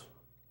grounds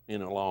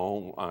in a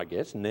long, I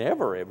guess,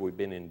 never have we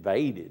been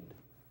invaded.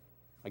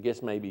 I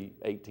guess maybe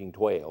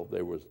 1812,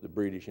 there was the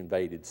British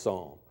invaded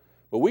some.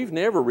 But we've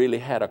never really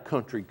had a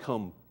country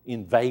come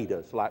invade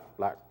us like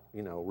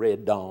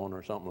Red Dawn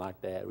or something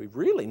like that. We've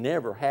really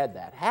never had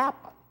that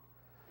happen.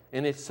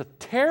 And it's a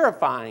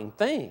terrifying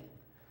thing.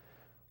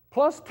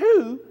 Plus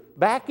two,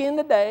 back in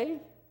the day,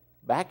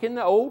 back in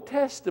the Old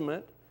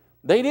Testament,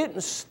 they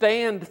didn't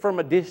stand from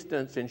a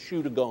distance and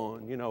shoot a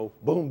gun,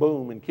 boom,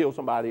 boom, and kill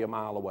somebody a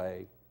mile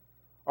away,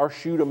 or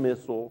shoot a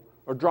missile,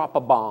 or drop a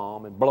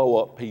bomb and blow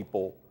up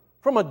people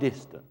from a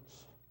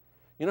distance.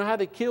 You know how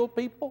they killed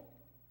people?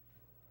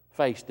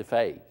 Face to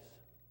face.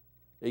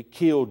 They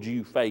killed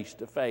you face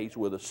to face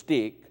with a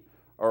stick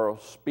or a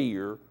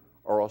spear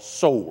or a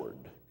sword.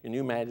 Can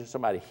you imagine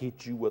somebody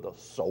hit you with a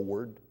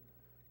sword?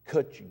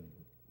 Cut you.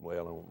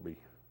 Well,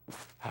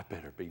 I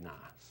better be nice.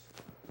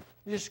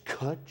 Just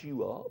cut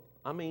you up.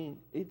 I mean,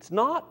 it's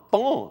not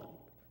fun.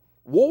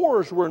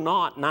 Wars were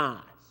not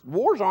nice.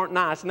 Wars aren't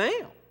nice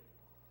now.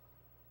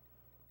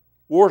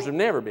 Wars have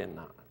never been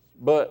nice,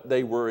 but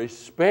they were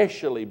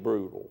especially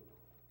brutal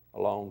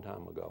a long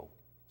time ago.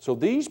 So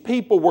these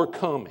people were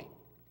coming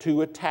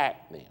to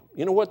attack them.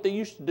 You know what they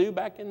used to do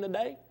back in the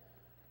day?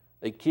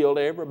 They killed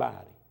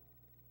everybody.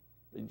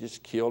 They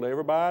just killed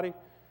everybody.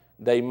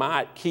 They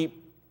might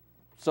keep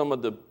some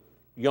of the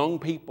young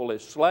people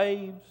as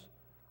slaves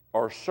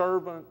or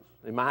servants.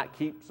 They might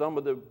keep some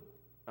of the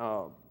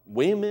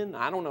women.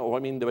 I don't know. I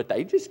mean, but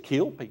they just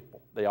killed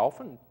people. They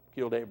often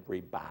killed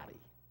everybody.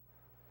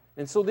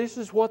 And so this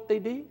is what they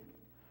did.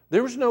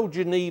 There was no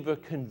Geneva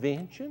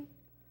Convention.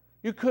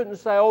 You couldn't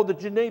say, oh, the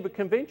Geneva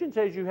Convention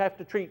says you have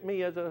to treat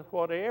me as a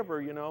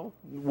whatever,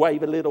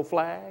 wave a little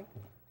flag.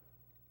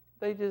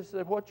 They just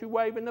said, what you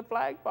waving the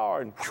flag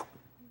for? And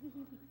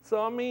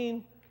so, I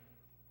mean,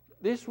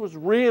 this was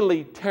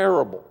really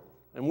terrible.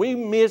 And we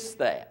miss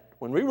that.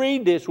 When we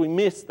read this, we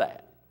miss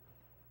that.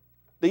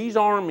 These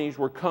armies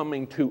were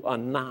coming to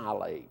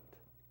annihilate,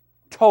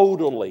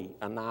 totally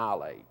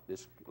annihilate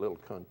this little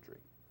country.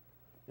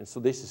 And so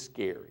this is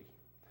scary.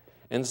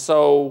 And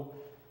so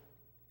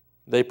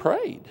they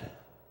prayed.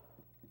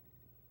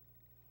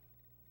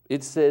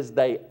 It says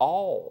they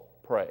all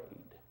prayed.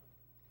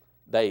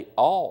 They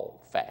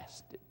all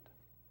fasted.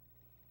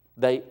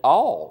 They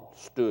all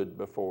stood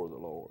before the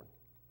Lord.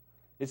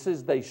 It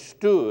says they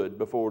stood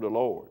before the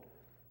Lord.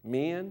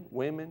 Men,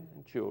 women,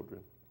 and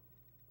children.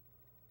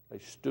 They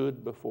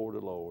stood before the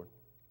Lord.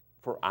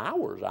 For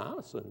hours, I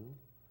assume.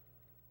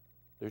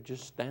 They're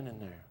just standing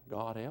there.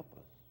 God help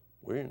us.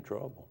 We're in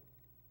trouble.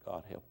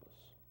 God help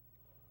us.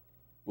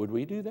 Would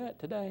we do that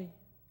today?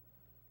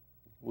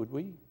 Would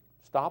we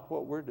stop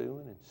what we're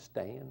doing and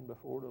stand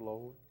before the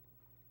Lord?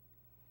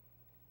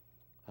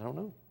 I don't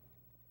know.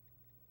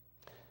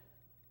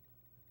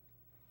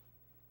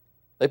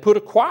 They put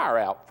a choir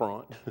out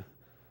front.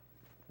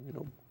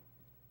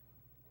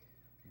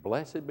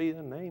 Blessed be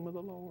the name of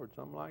the Lord,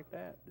 something like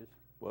that.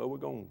 Well, we're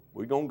going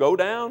to go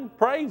down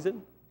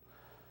praising.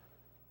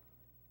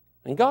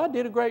 And God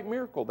did a great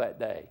miracle that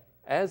day.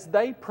 As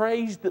they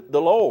praised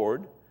the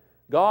Lord,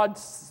 God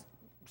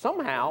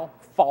somehow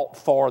fought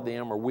for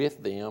them or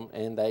with them,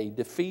 and they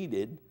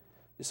defeated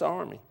this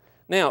army.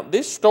 Now,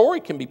 this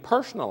story can be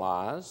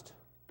personalized.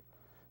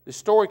 This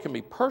story can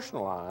be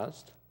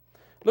personalized.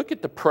 Look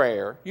at the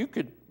prayer. You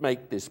could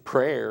make this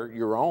prayer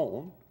your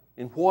own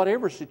in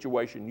whatever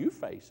situation you're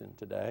facing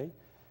today.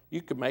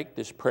 You could make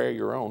this prayer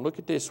your own. Look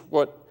at this,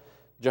 what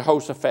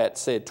Jehoshaphat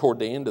said toward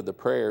the end of the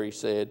prayer. He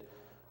said,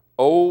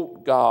 "Oh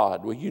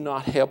God, will you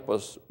not help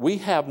us? We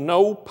have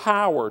no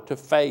power to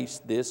face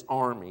this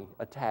army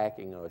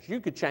attacking us." You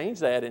could change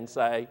that and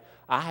say,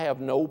 "I have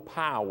no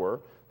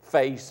power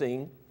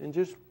facing," and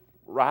just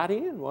write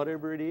in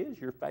whatever it is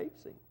you're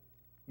facing.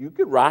 You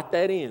could write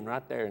that in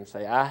right there and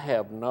say, "I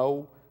have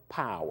no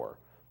power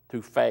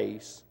to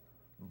face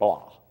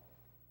blah.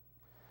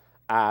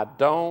 I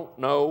don't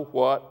know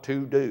what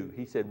to do."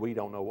 He said, we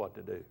don't know what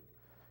to do.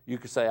 You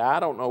could say, "I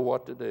don't know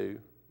what to do.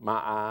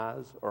 My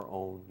eyes are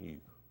on you."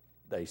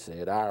 They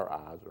said, "Our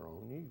eyes are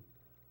on you."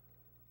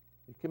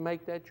 You can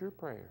make that your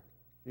prayer.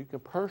 You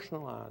can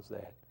personalize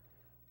that.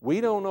 We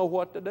don't know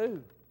what to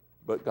do,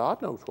 but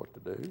God knows what to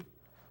do.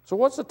 So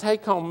what's the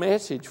take-home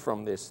message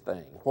from this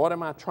thing? What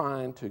am I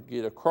trying to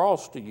get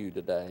across to you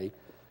today?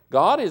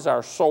 God is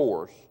our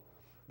source.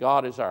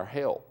 God is our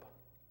help.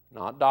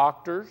 Not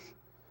doctors,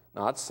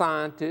 not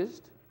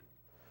scientists,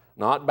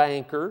 not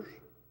bankers.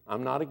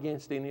 I'm not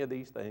against any of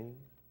these things.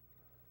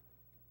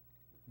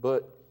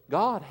 But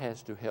God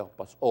has to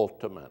help us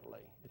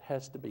ultimately. It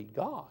has to be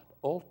God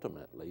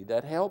ultimately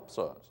that helps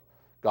us.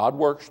 God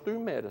works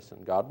through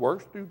medicine. God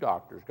works through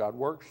doctors. God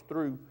works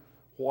through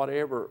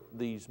whatever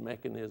these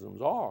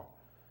mechanisms are.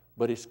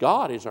 But it's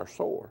God is our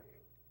source.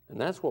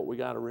 And that's what we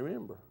got to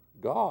remember.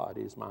 God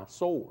is my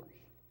source.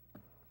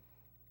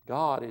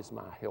 God is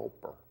my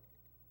helper.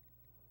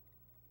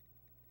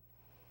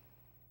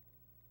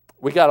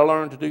 We got to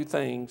learn to do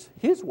things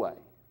His way.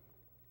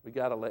 We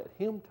got to let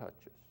Him touch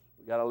us.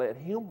 We got to let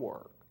Him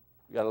work.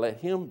 We've got to let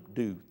Him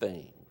do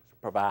things,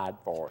 provide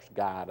for us,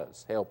 guide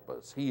us, help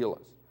us, heal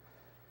us.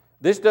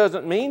 This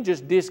doesn't mean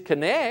just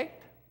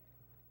disconnect.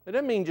 It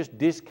doesn't mean just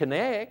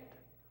disconnect.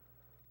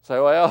 Say,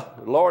 well,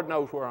 the Lord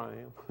knows where I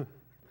am.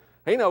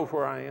 He knows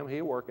where I am.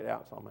 He'll work it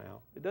out somehow.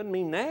 It doesn't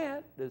mean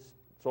that. It's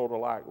sort of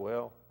like,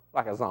 well,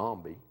 like a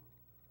zombie.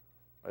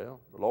 Well,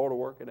 the Lord will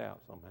work it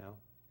out somehow.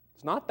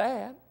 It's not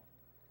that.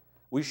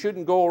 We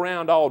shouldn't go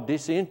around all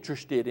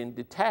disinterested and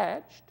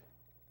detached.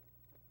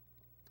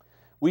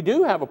 We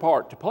do have a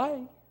part to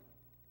play.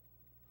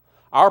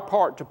 Our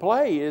part to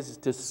play is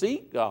to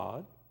seek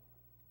God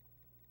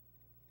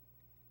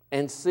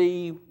and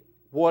see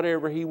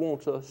whatever He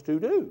wants us to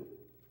do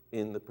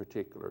in the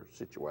particular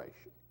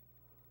situation.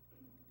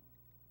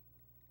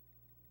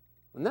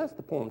 And that's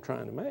the point I'm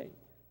trying to make.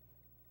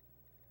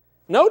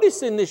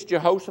 Notice in this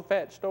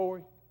Jehoshaphat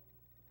story,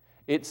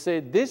 it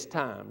said, this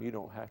time you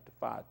don't have to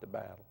fight the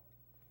battle.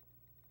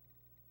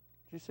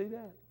 Did you see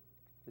that?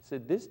 It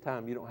said, this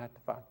time you don't have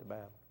to fight the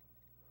battle.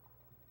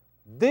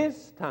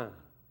 This time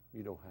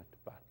you don't have to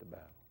fight the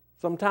battle.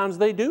 Sometimes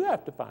they do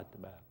have to fight the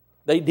battle.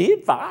 They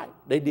did fight.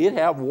 They did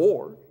have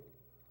wars.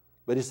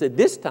 But it said,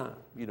 this time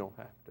you don't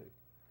have to.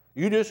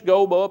 You just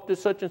go up to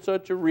such and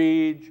such a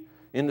ridge,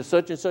 into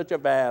such and such a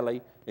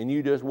valley, and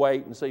you just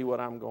wait and see what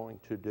I'm going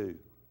to do.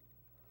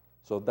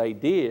 So they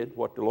did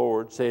what the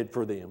Lord said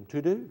for them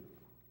to do.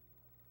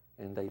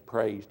 And they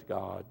praised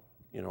God,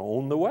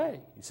 on the way.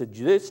 He said,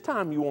 this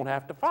time you won't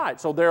have to fight.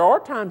 So there are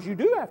times you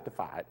do have to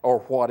fight, or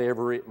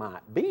whatever it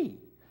might be.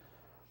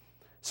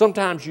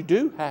 Sometimes you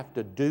do have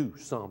to do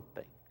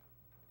something.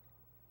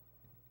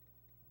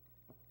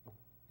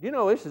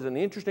 This is an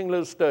interesting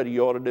little study.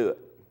 You ought to do it.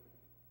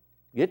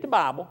 Get the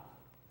Bible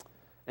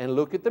and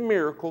look at the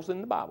miracles in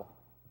the Bible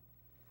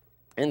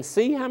and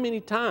see how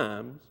many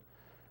times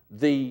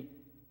the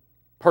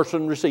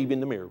person receiving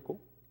the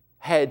miracle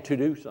had to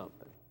do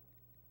something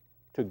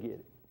to get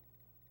it.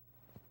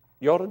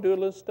 You ought to do a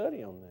little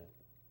study on that.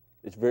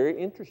 It's very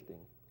interesting.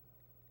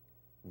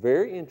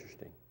 Very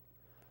interesting.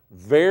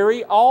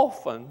 Very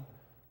often,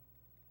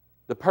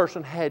 the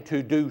person had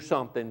to do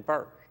something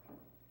first.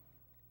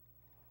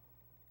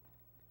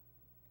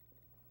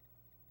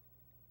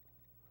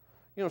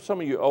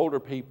 Some of you older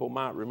people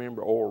might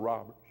remember Oral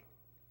Roberts.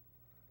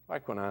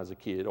 Back when I was a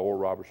kid, Oral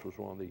Roberts was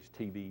one of these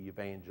TV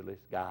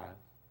evangelist guys.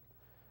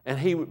 And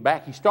he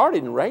started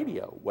in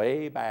radio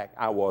way back.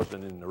 I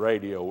wasn't in the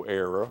radio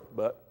era,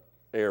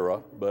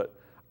 but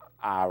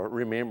I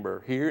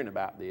remember hearing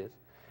about this.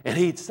 And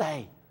he'd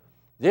say,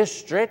 just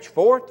stretch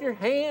forth your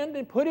hand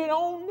and put it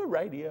on the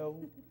radio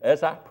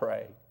as I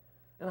pray.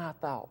 And I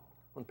thought,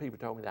 when people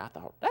told me that, I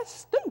thought, that's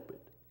stupid.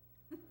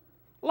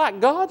 Like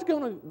God's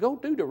going to go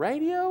do the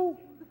radio?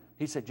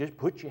 He said, just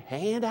put your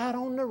hand out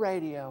on the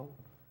radio.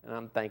 And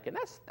I'm thinking,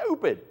 that's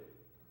stupid.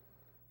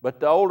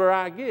 But the older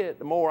I get,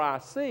 the more I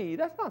see,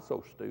 that's not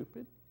so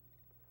stupid.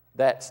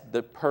 That's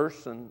the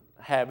person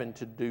having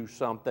to do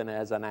something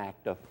as an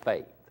act of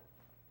faith.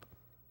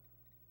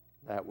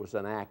 That was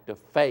an act of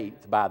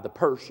faith by the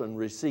person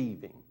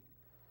receiving.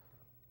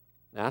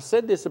 Now, I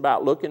said this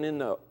about looking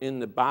in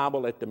the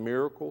Bible at the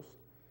miracles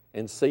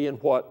and seeing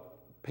what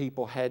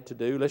people had to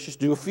do. Let's just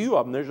do a few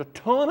of them. There's a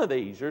ton of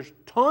these. There's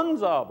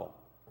tons of them.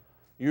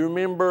 You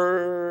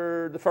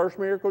remember the first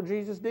miracle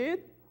Jesus did?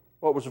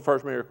 What was the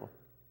first miracle?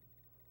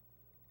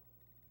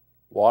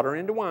 Water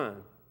into wine.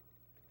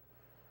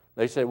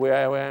 They said, we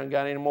haven't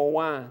got any more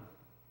wine.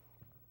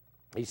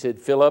 He said,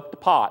 fill up the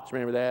pots.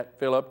 Remember that?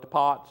 Fill up the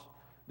pots.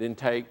 Then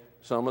take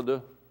some of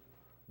the,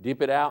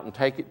 dip it out and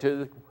take it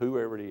to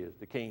whoever it is,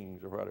 the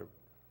kings or whatever.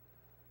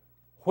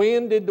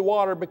 When did the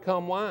water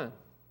become wine?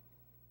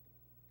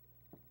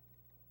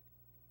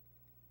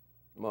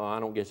 Well, I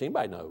don't guess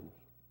anybody knows.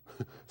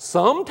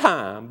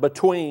 Sometime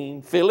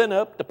between filling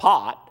up the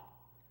pot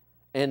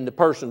and the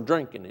person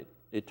drinking it,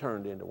 it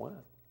turned into wine.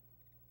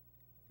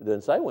 It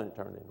doesn't say when it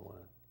turned into wine.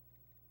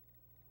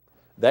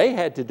 They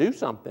had to do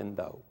something,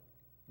 though.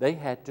 They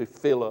had to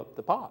fill up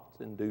the pots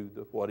and do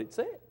what it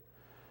said.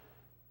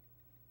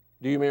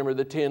 Do you remember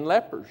the 10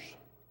 lepers?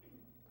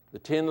 The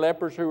 10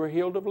 lepers who were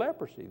healed of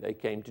leprosy. They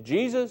came to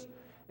Jesus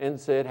and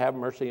said, have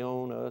mercy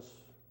on us,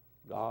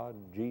 God,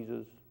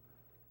 Jesus.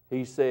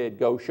 He said,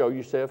 go show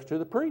yourselves to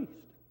the priest.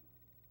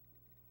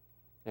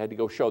 They had to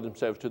go show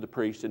themselves to the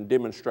priest and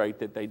demonstrate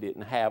that they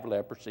didn't have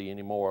leprosy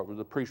anymore.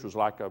 The priest was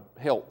like a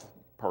health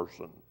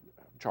person,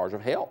 in charge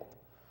of health.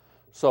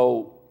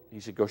 So he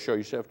said, go show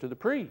yourself to the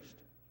priest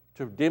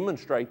to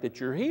demonstrate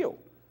that you're healed.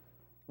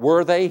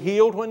 Were they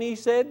healed when he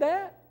said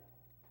that?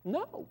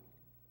 No.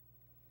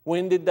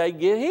 When did they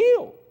get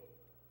healed?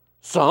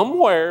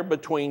 Somewhere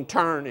between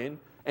turning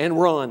and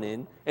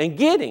running and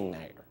getting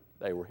there,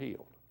 they were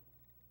healed.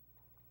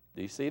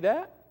 Do you see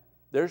that?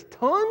 There's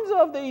tons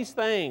of these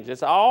things.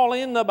 It's all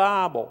in the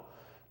Bible.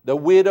 The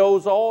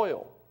widow's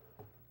oil.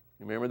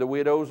 You remember the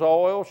widow's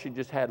oil? She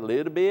just had a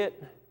little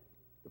bit.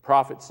 The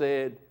prophet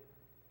said,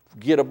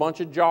 get a bunch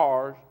of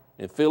jars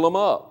and fill them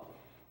up.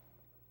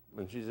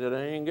 And she said,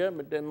 I ain't got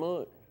but that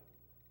much.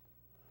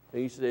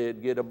 He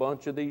said, get a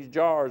bunch of these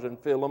jars and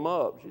fill them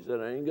up. She said,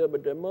 I ain't got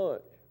but that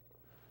much.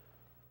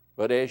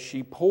 But as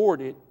she poured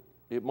it,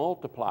 it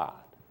multiplied.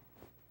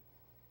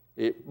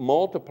 It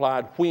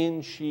multiplied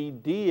when she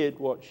did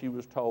what she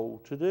was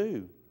told to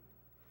do.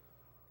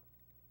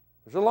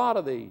 There's a lot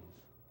of these.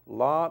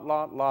 Lot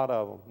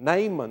of them.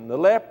 Naaman the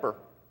leper.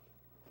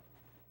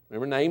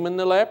 Remember Naaman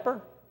the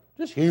leper?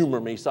 Just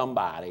humor me,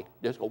 somebody.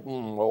 Just go,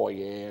 oh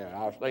yeah,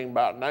 I was thinking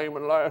about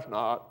Naaman last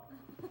night.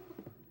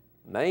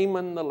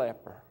 Naaman the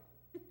leper.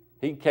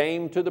 He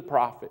came to the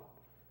prophet.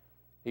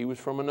 He was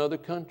from another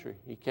country.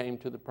 He came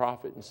to the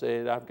prophet and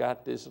said, I've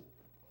got this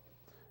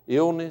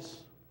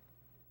illness.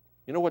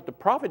 You know what? The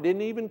prophet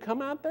didn't even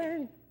come out there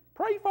and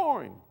pray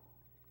for him.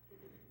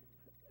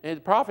 And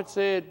the prophet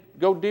said,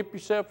 go dip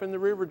yourself in the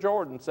river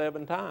Jordan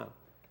 7 times.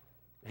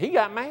 He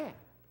got mad.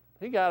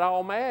 He got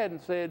all mad and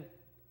said,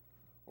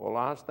 well,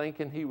 I was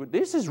thinking he would.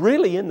 This is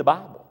really in the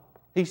Bible.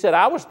 He said,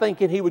 I was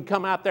thinking he would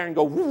come out there and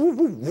go, woo,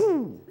 woo,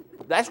 woo.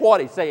 That's what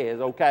he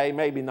says, okay?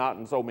 Maybe not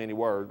in so many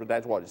words, but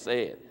that's what it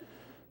said.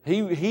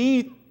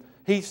 He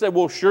said,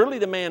 well, surely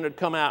the man would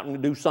come out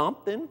and do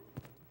something.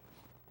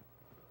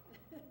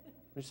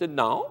 He said,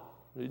 no.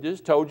 He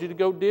just told you to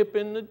go dip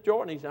in the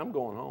Jordan. He said, I'm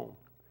going home.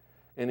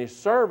 And his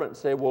servant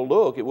said, well,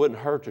 look, it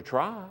wouldn't hurt to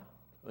try.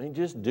 I mean,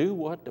 just do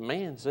what the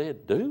man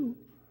said do.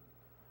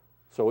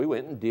 So he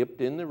went and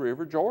dipped in the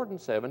river Jordan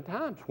 7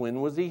 times. When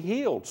was he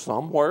healed?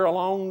 Somewhere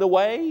along the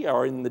way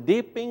or in the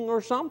dipping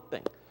or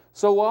something.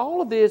 So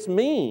all of this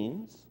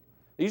means,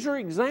 these are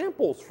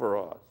examples for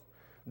us.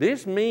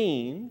 This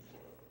means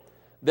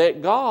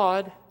that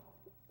God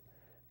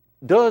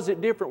does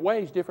it different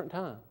ways, different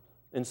times.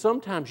 And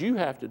sometimes you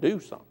have to do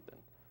something.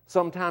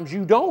 Sometimes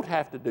you don't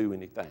have to do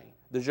anything.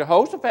 The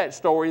Jehoshaphat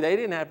story, they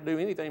didn't have to do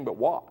anything but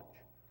watch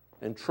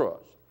and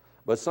trust.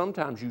 But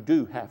sometimes you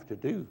do have to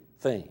do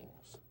things.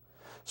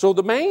 So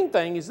the main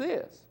thing is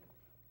this.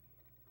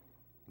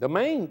 The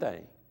main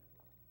thing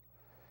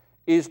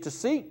is to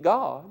seek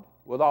God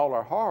with all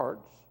our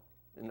hearts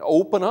and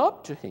open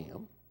up to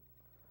Him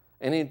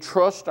and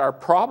entrust our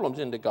problems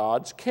into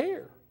God's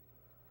care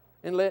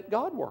and let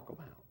God work them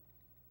out.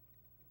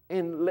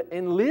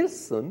 And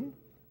listen.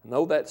 I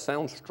know that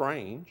sounds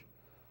strange,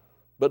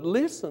 but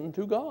listen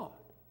to God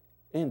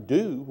and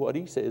do what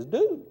He says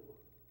do.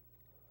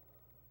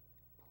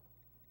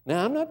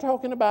 Now, I'm not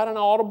talking about an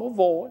audible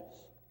voice.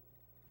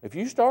 If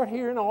you start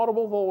hearing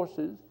audible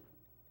voices,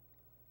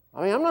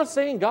 I mean, I'm not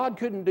saying God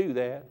couldn't do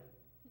that,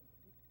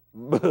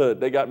 but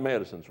they got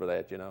medicines for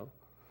that, you know.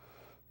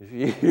 If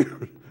you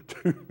hear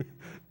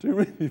too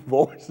many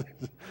voices,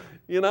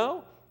 you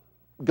know,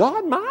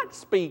 God might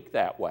speak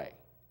that way.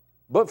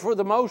 But for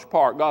the most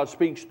part, God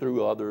speaks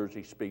through others.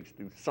 He speaks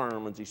through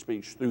sermons. He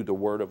speaks through the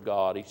Word of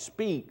God. He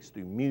speaks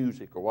through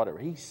music or whatever.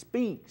 He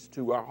speaks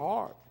to our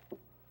heart.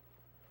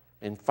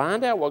 And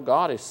find out what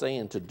God is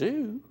saying to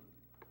do,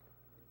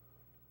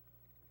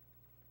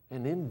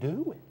 and then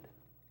do it.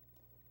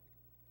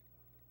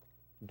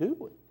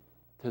 Do it.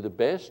 To the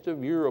best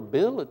of your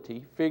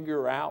ability,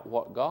 figure out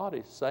what God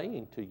is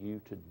saying to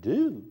you to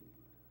do,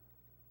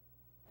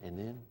 and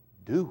then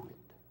do it.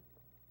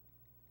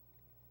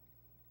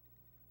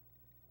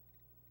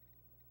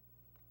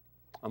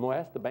 I'm going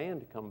to ask the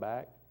band to come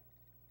back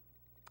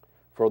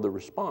for the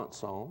response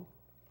song.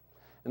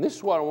 And this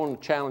is what I want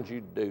to challenge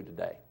you to do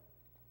today.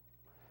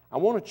 I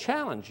want to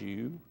challenge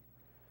you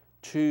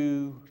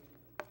to,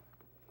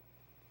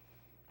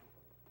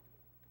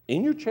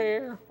 in your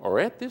chair or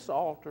at this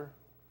altar,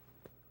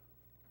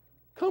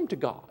 come to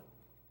God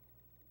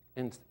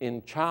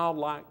in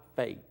childlike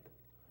faith.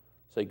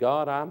 Say,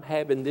 God, I'm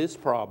having this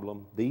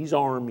problem. These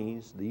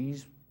armies,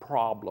 these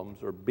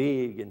problems are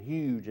big and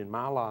huge in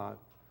my life.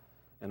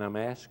 And I'm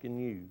asking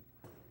you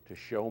to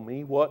show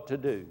me what to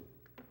do,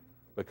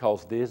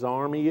 because this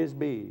army is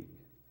big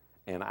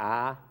and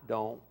I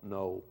don't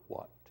know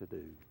what to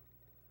do.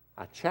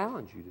 I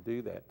challenge you to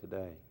do that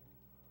today.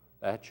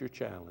 That's your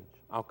challenge.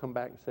 I'll come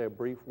back and say a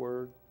brief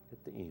word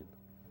at the end.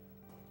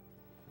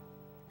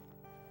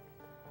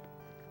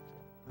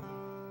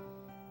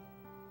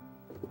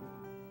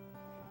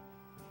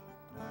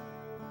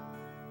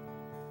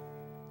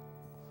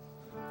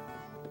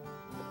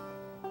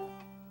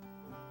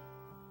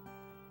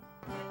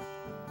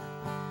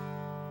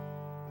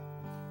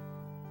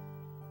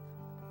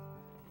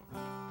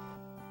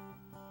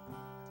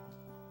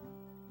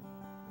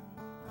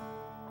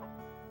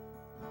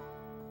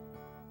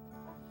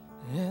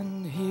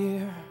 And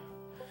hear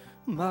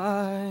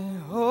my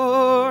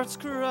heart's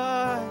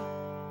cry,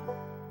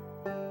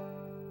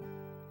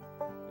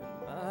 and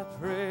my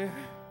prayer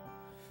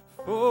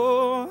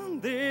for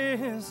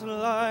this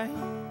life.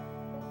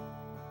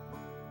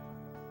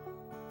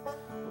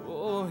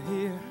 Oh,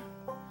 hear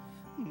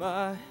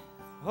my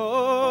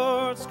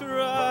heart's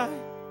cry,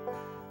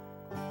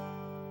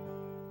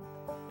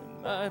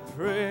 and my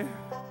prayer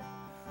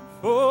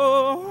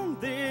for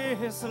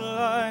this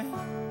life.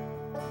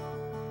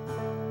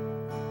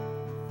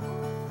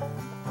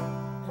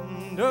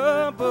 And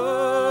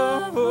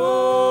above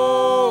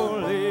all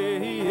else,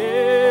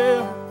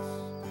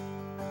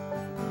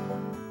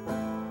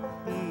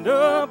 and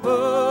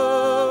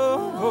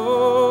above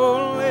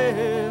all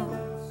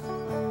else,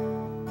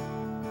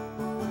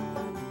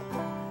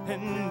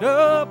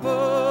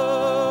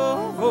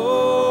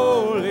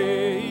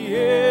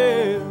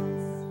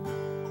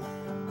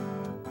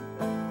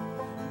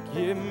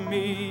 Give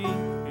me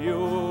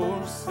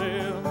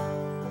yourself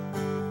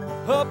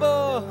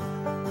above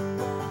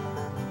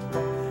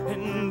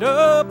and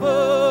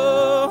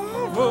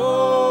above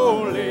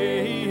all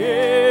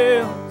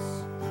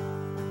else,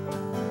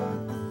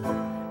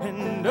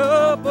 and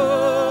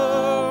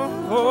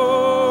above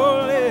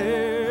all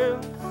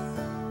else,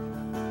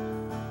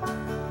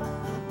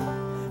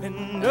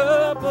 and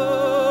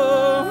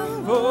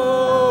above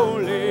all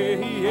else.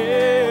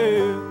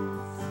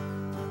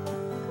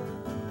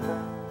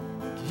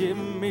 Give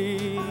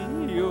me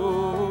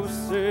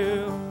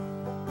yourself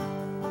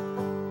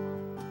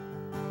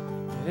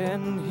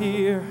and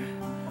hear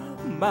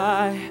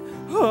my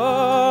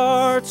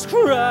heart's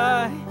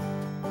cry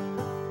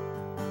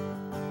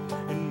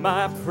and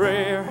my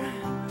prayer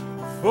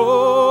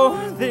for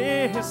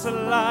this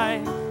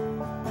life,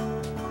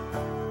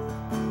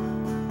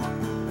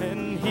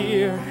 and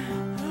hear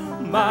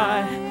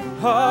my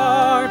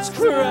heart's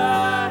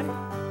cry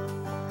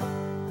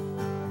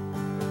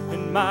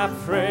and my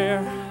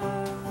prayer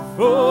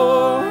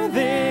for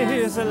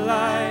this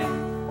life,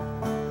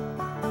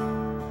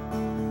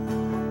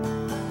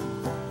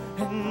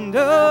 and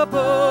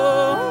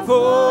above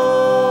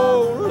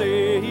all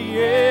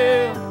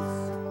else,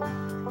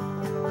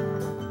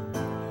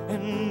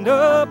 and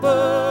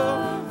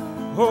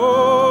above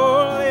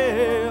all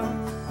else,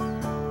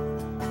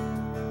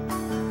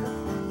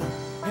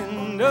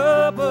 and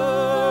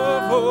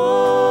above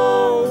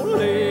all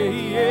else.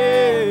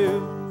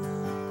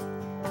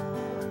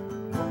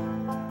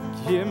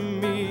 Give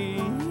me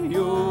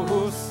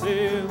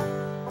yourself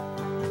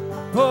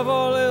above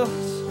all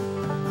else,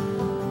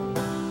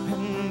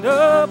 and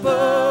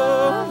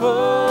above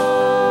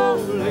all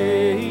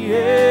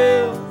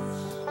else,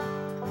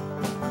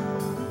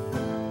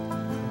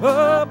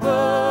 above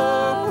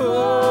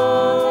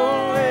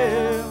all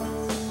else,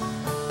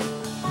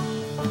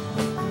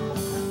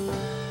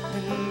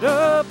 and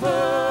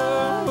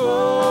above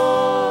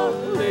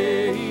all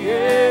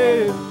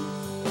else.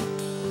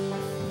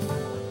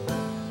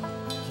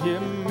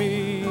 Give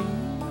me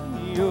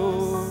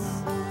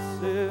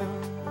yourself.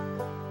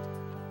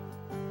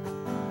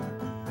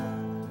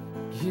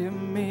 Give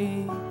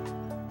me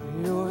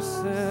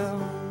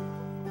yourself.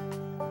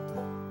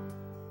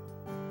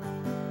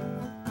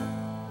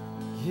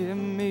 Give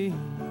me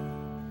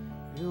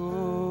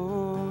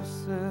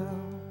yourself.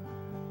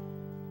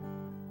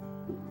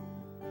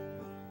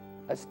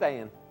 Let's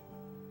stand.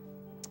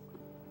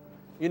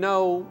 You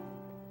know,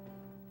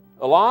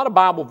 a lot of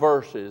Bible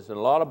verses and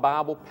a lot of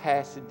Bible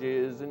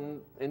passages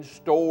and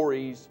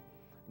stories,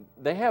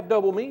 they have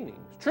double meanings,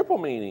 triple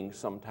meanings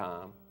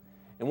sometimes.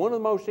 And one of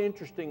the most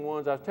interesting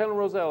ones, I was telling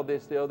Roselle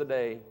this the other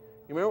day.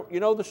 You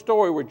know the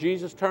story where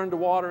Jesus turned the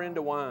water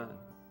into wine?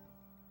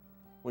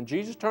 When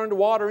Jesus turned the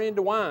water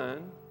into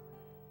wine,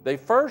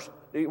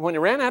 when they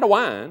ran out of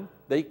wine,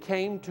 they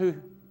came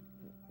to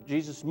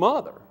Jesus'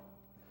 mother.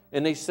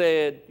 And they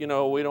said, we don't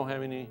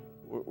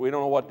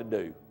know what to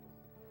do.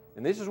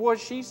 And this is what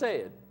she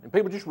said. And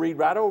people just read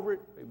right over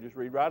it.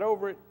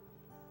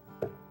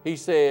 She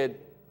said,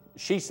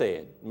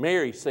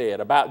 Mary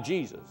said about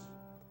Jesus,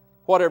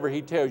 whatever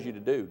he tells you to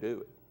do,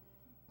 do it.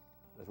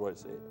 That's what it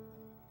said.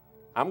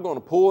 I'm going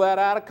to pull that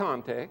out of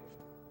context.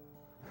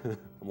 I'm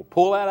going to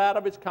pull that out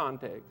of its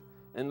context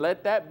and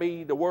let that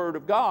be the word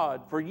of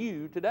God for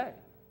you today.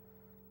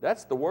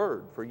 That's the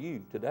word for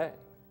you today.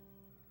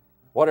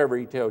 Whatever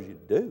he tells you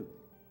to do,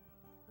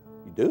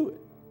 you do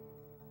it.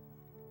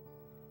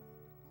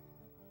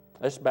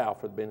 Let's bow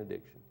for the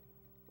benediction.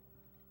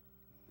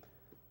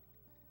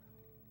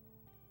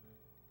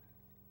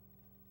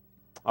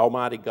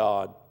 Almighty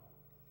God,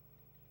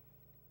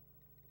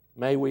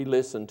 may we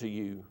listen to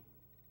you.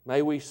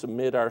 May we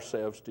submit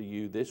ourselves to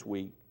you this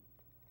week.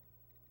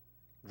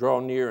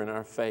 Draw near in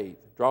our faith.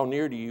 Draw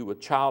near to you with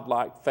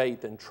childlike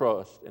faith and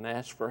trust, and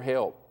ask for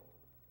help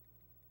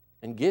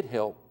and get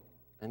help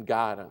and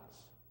guidance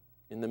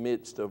in the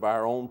midst of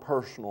our own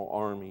personal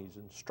armies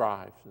and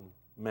strifes and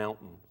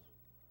mountains.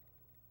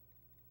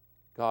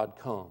 God,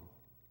 come.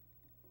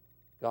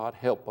 God,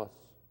 help us.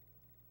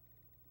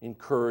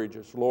 Encourage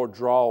us. Lord,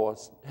 draw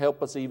us.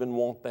 Help us even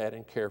want that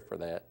and care for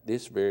that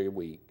this very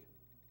week.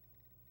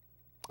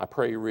 I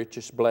pray your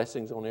richest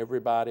blessings on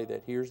everybody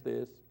that hears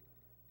this,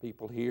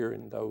 people here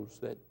and those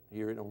that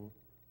hear it on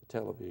the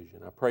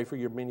television. I pray for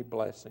your many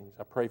blessings.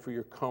 I pray for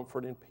your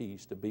comfort and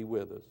peace to be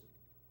with us,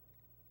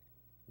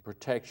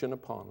 protection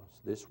upon us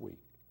this week.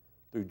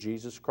 Through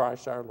Jesus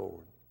Christ our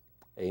Lord.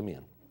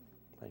 Amen.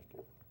 Thank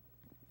you.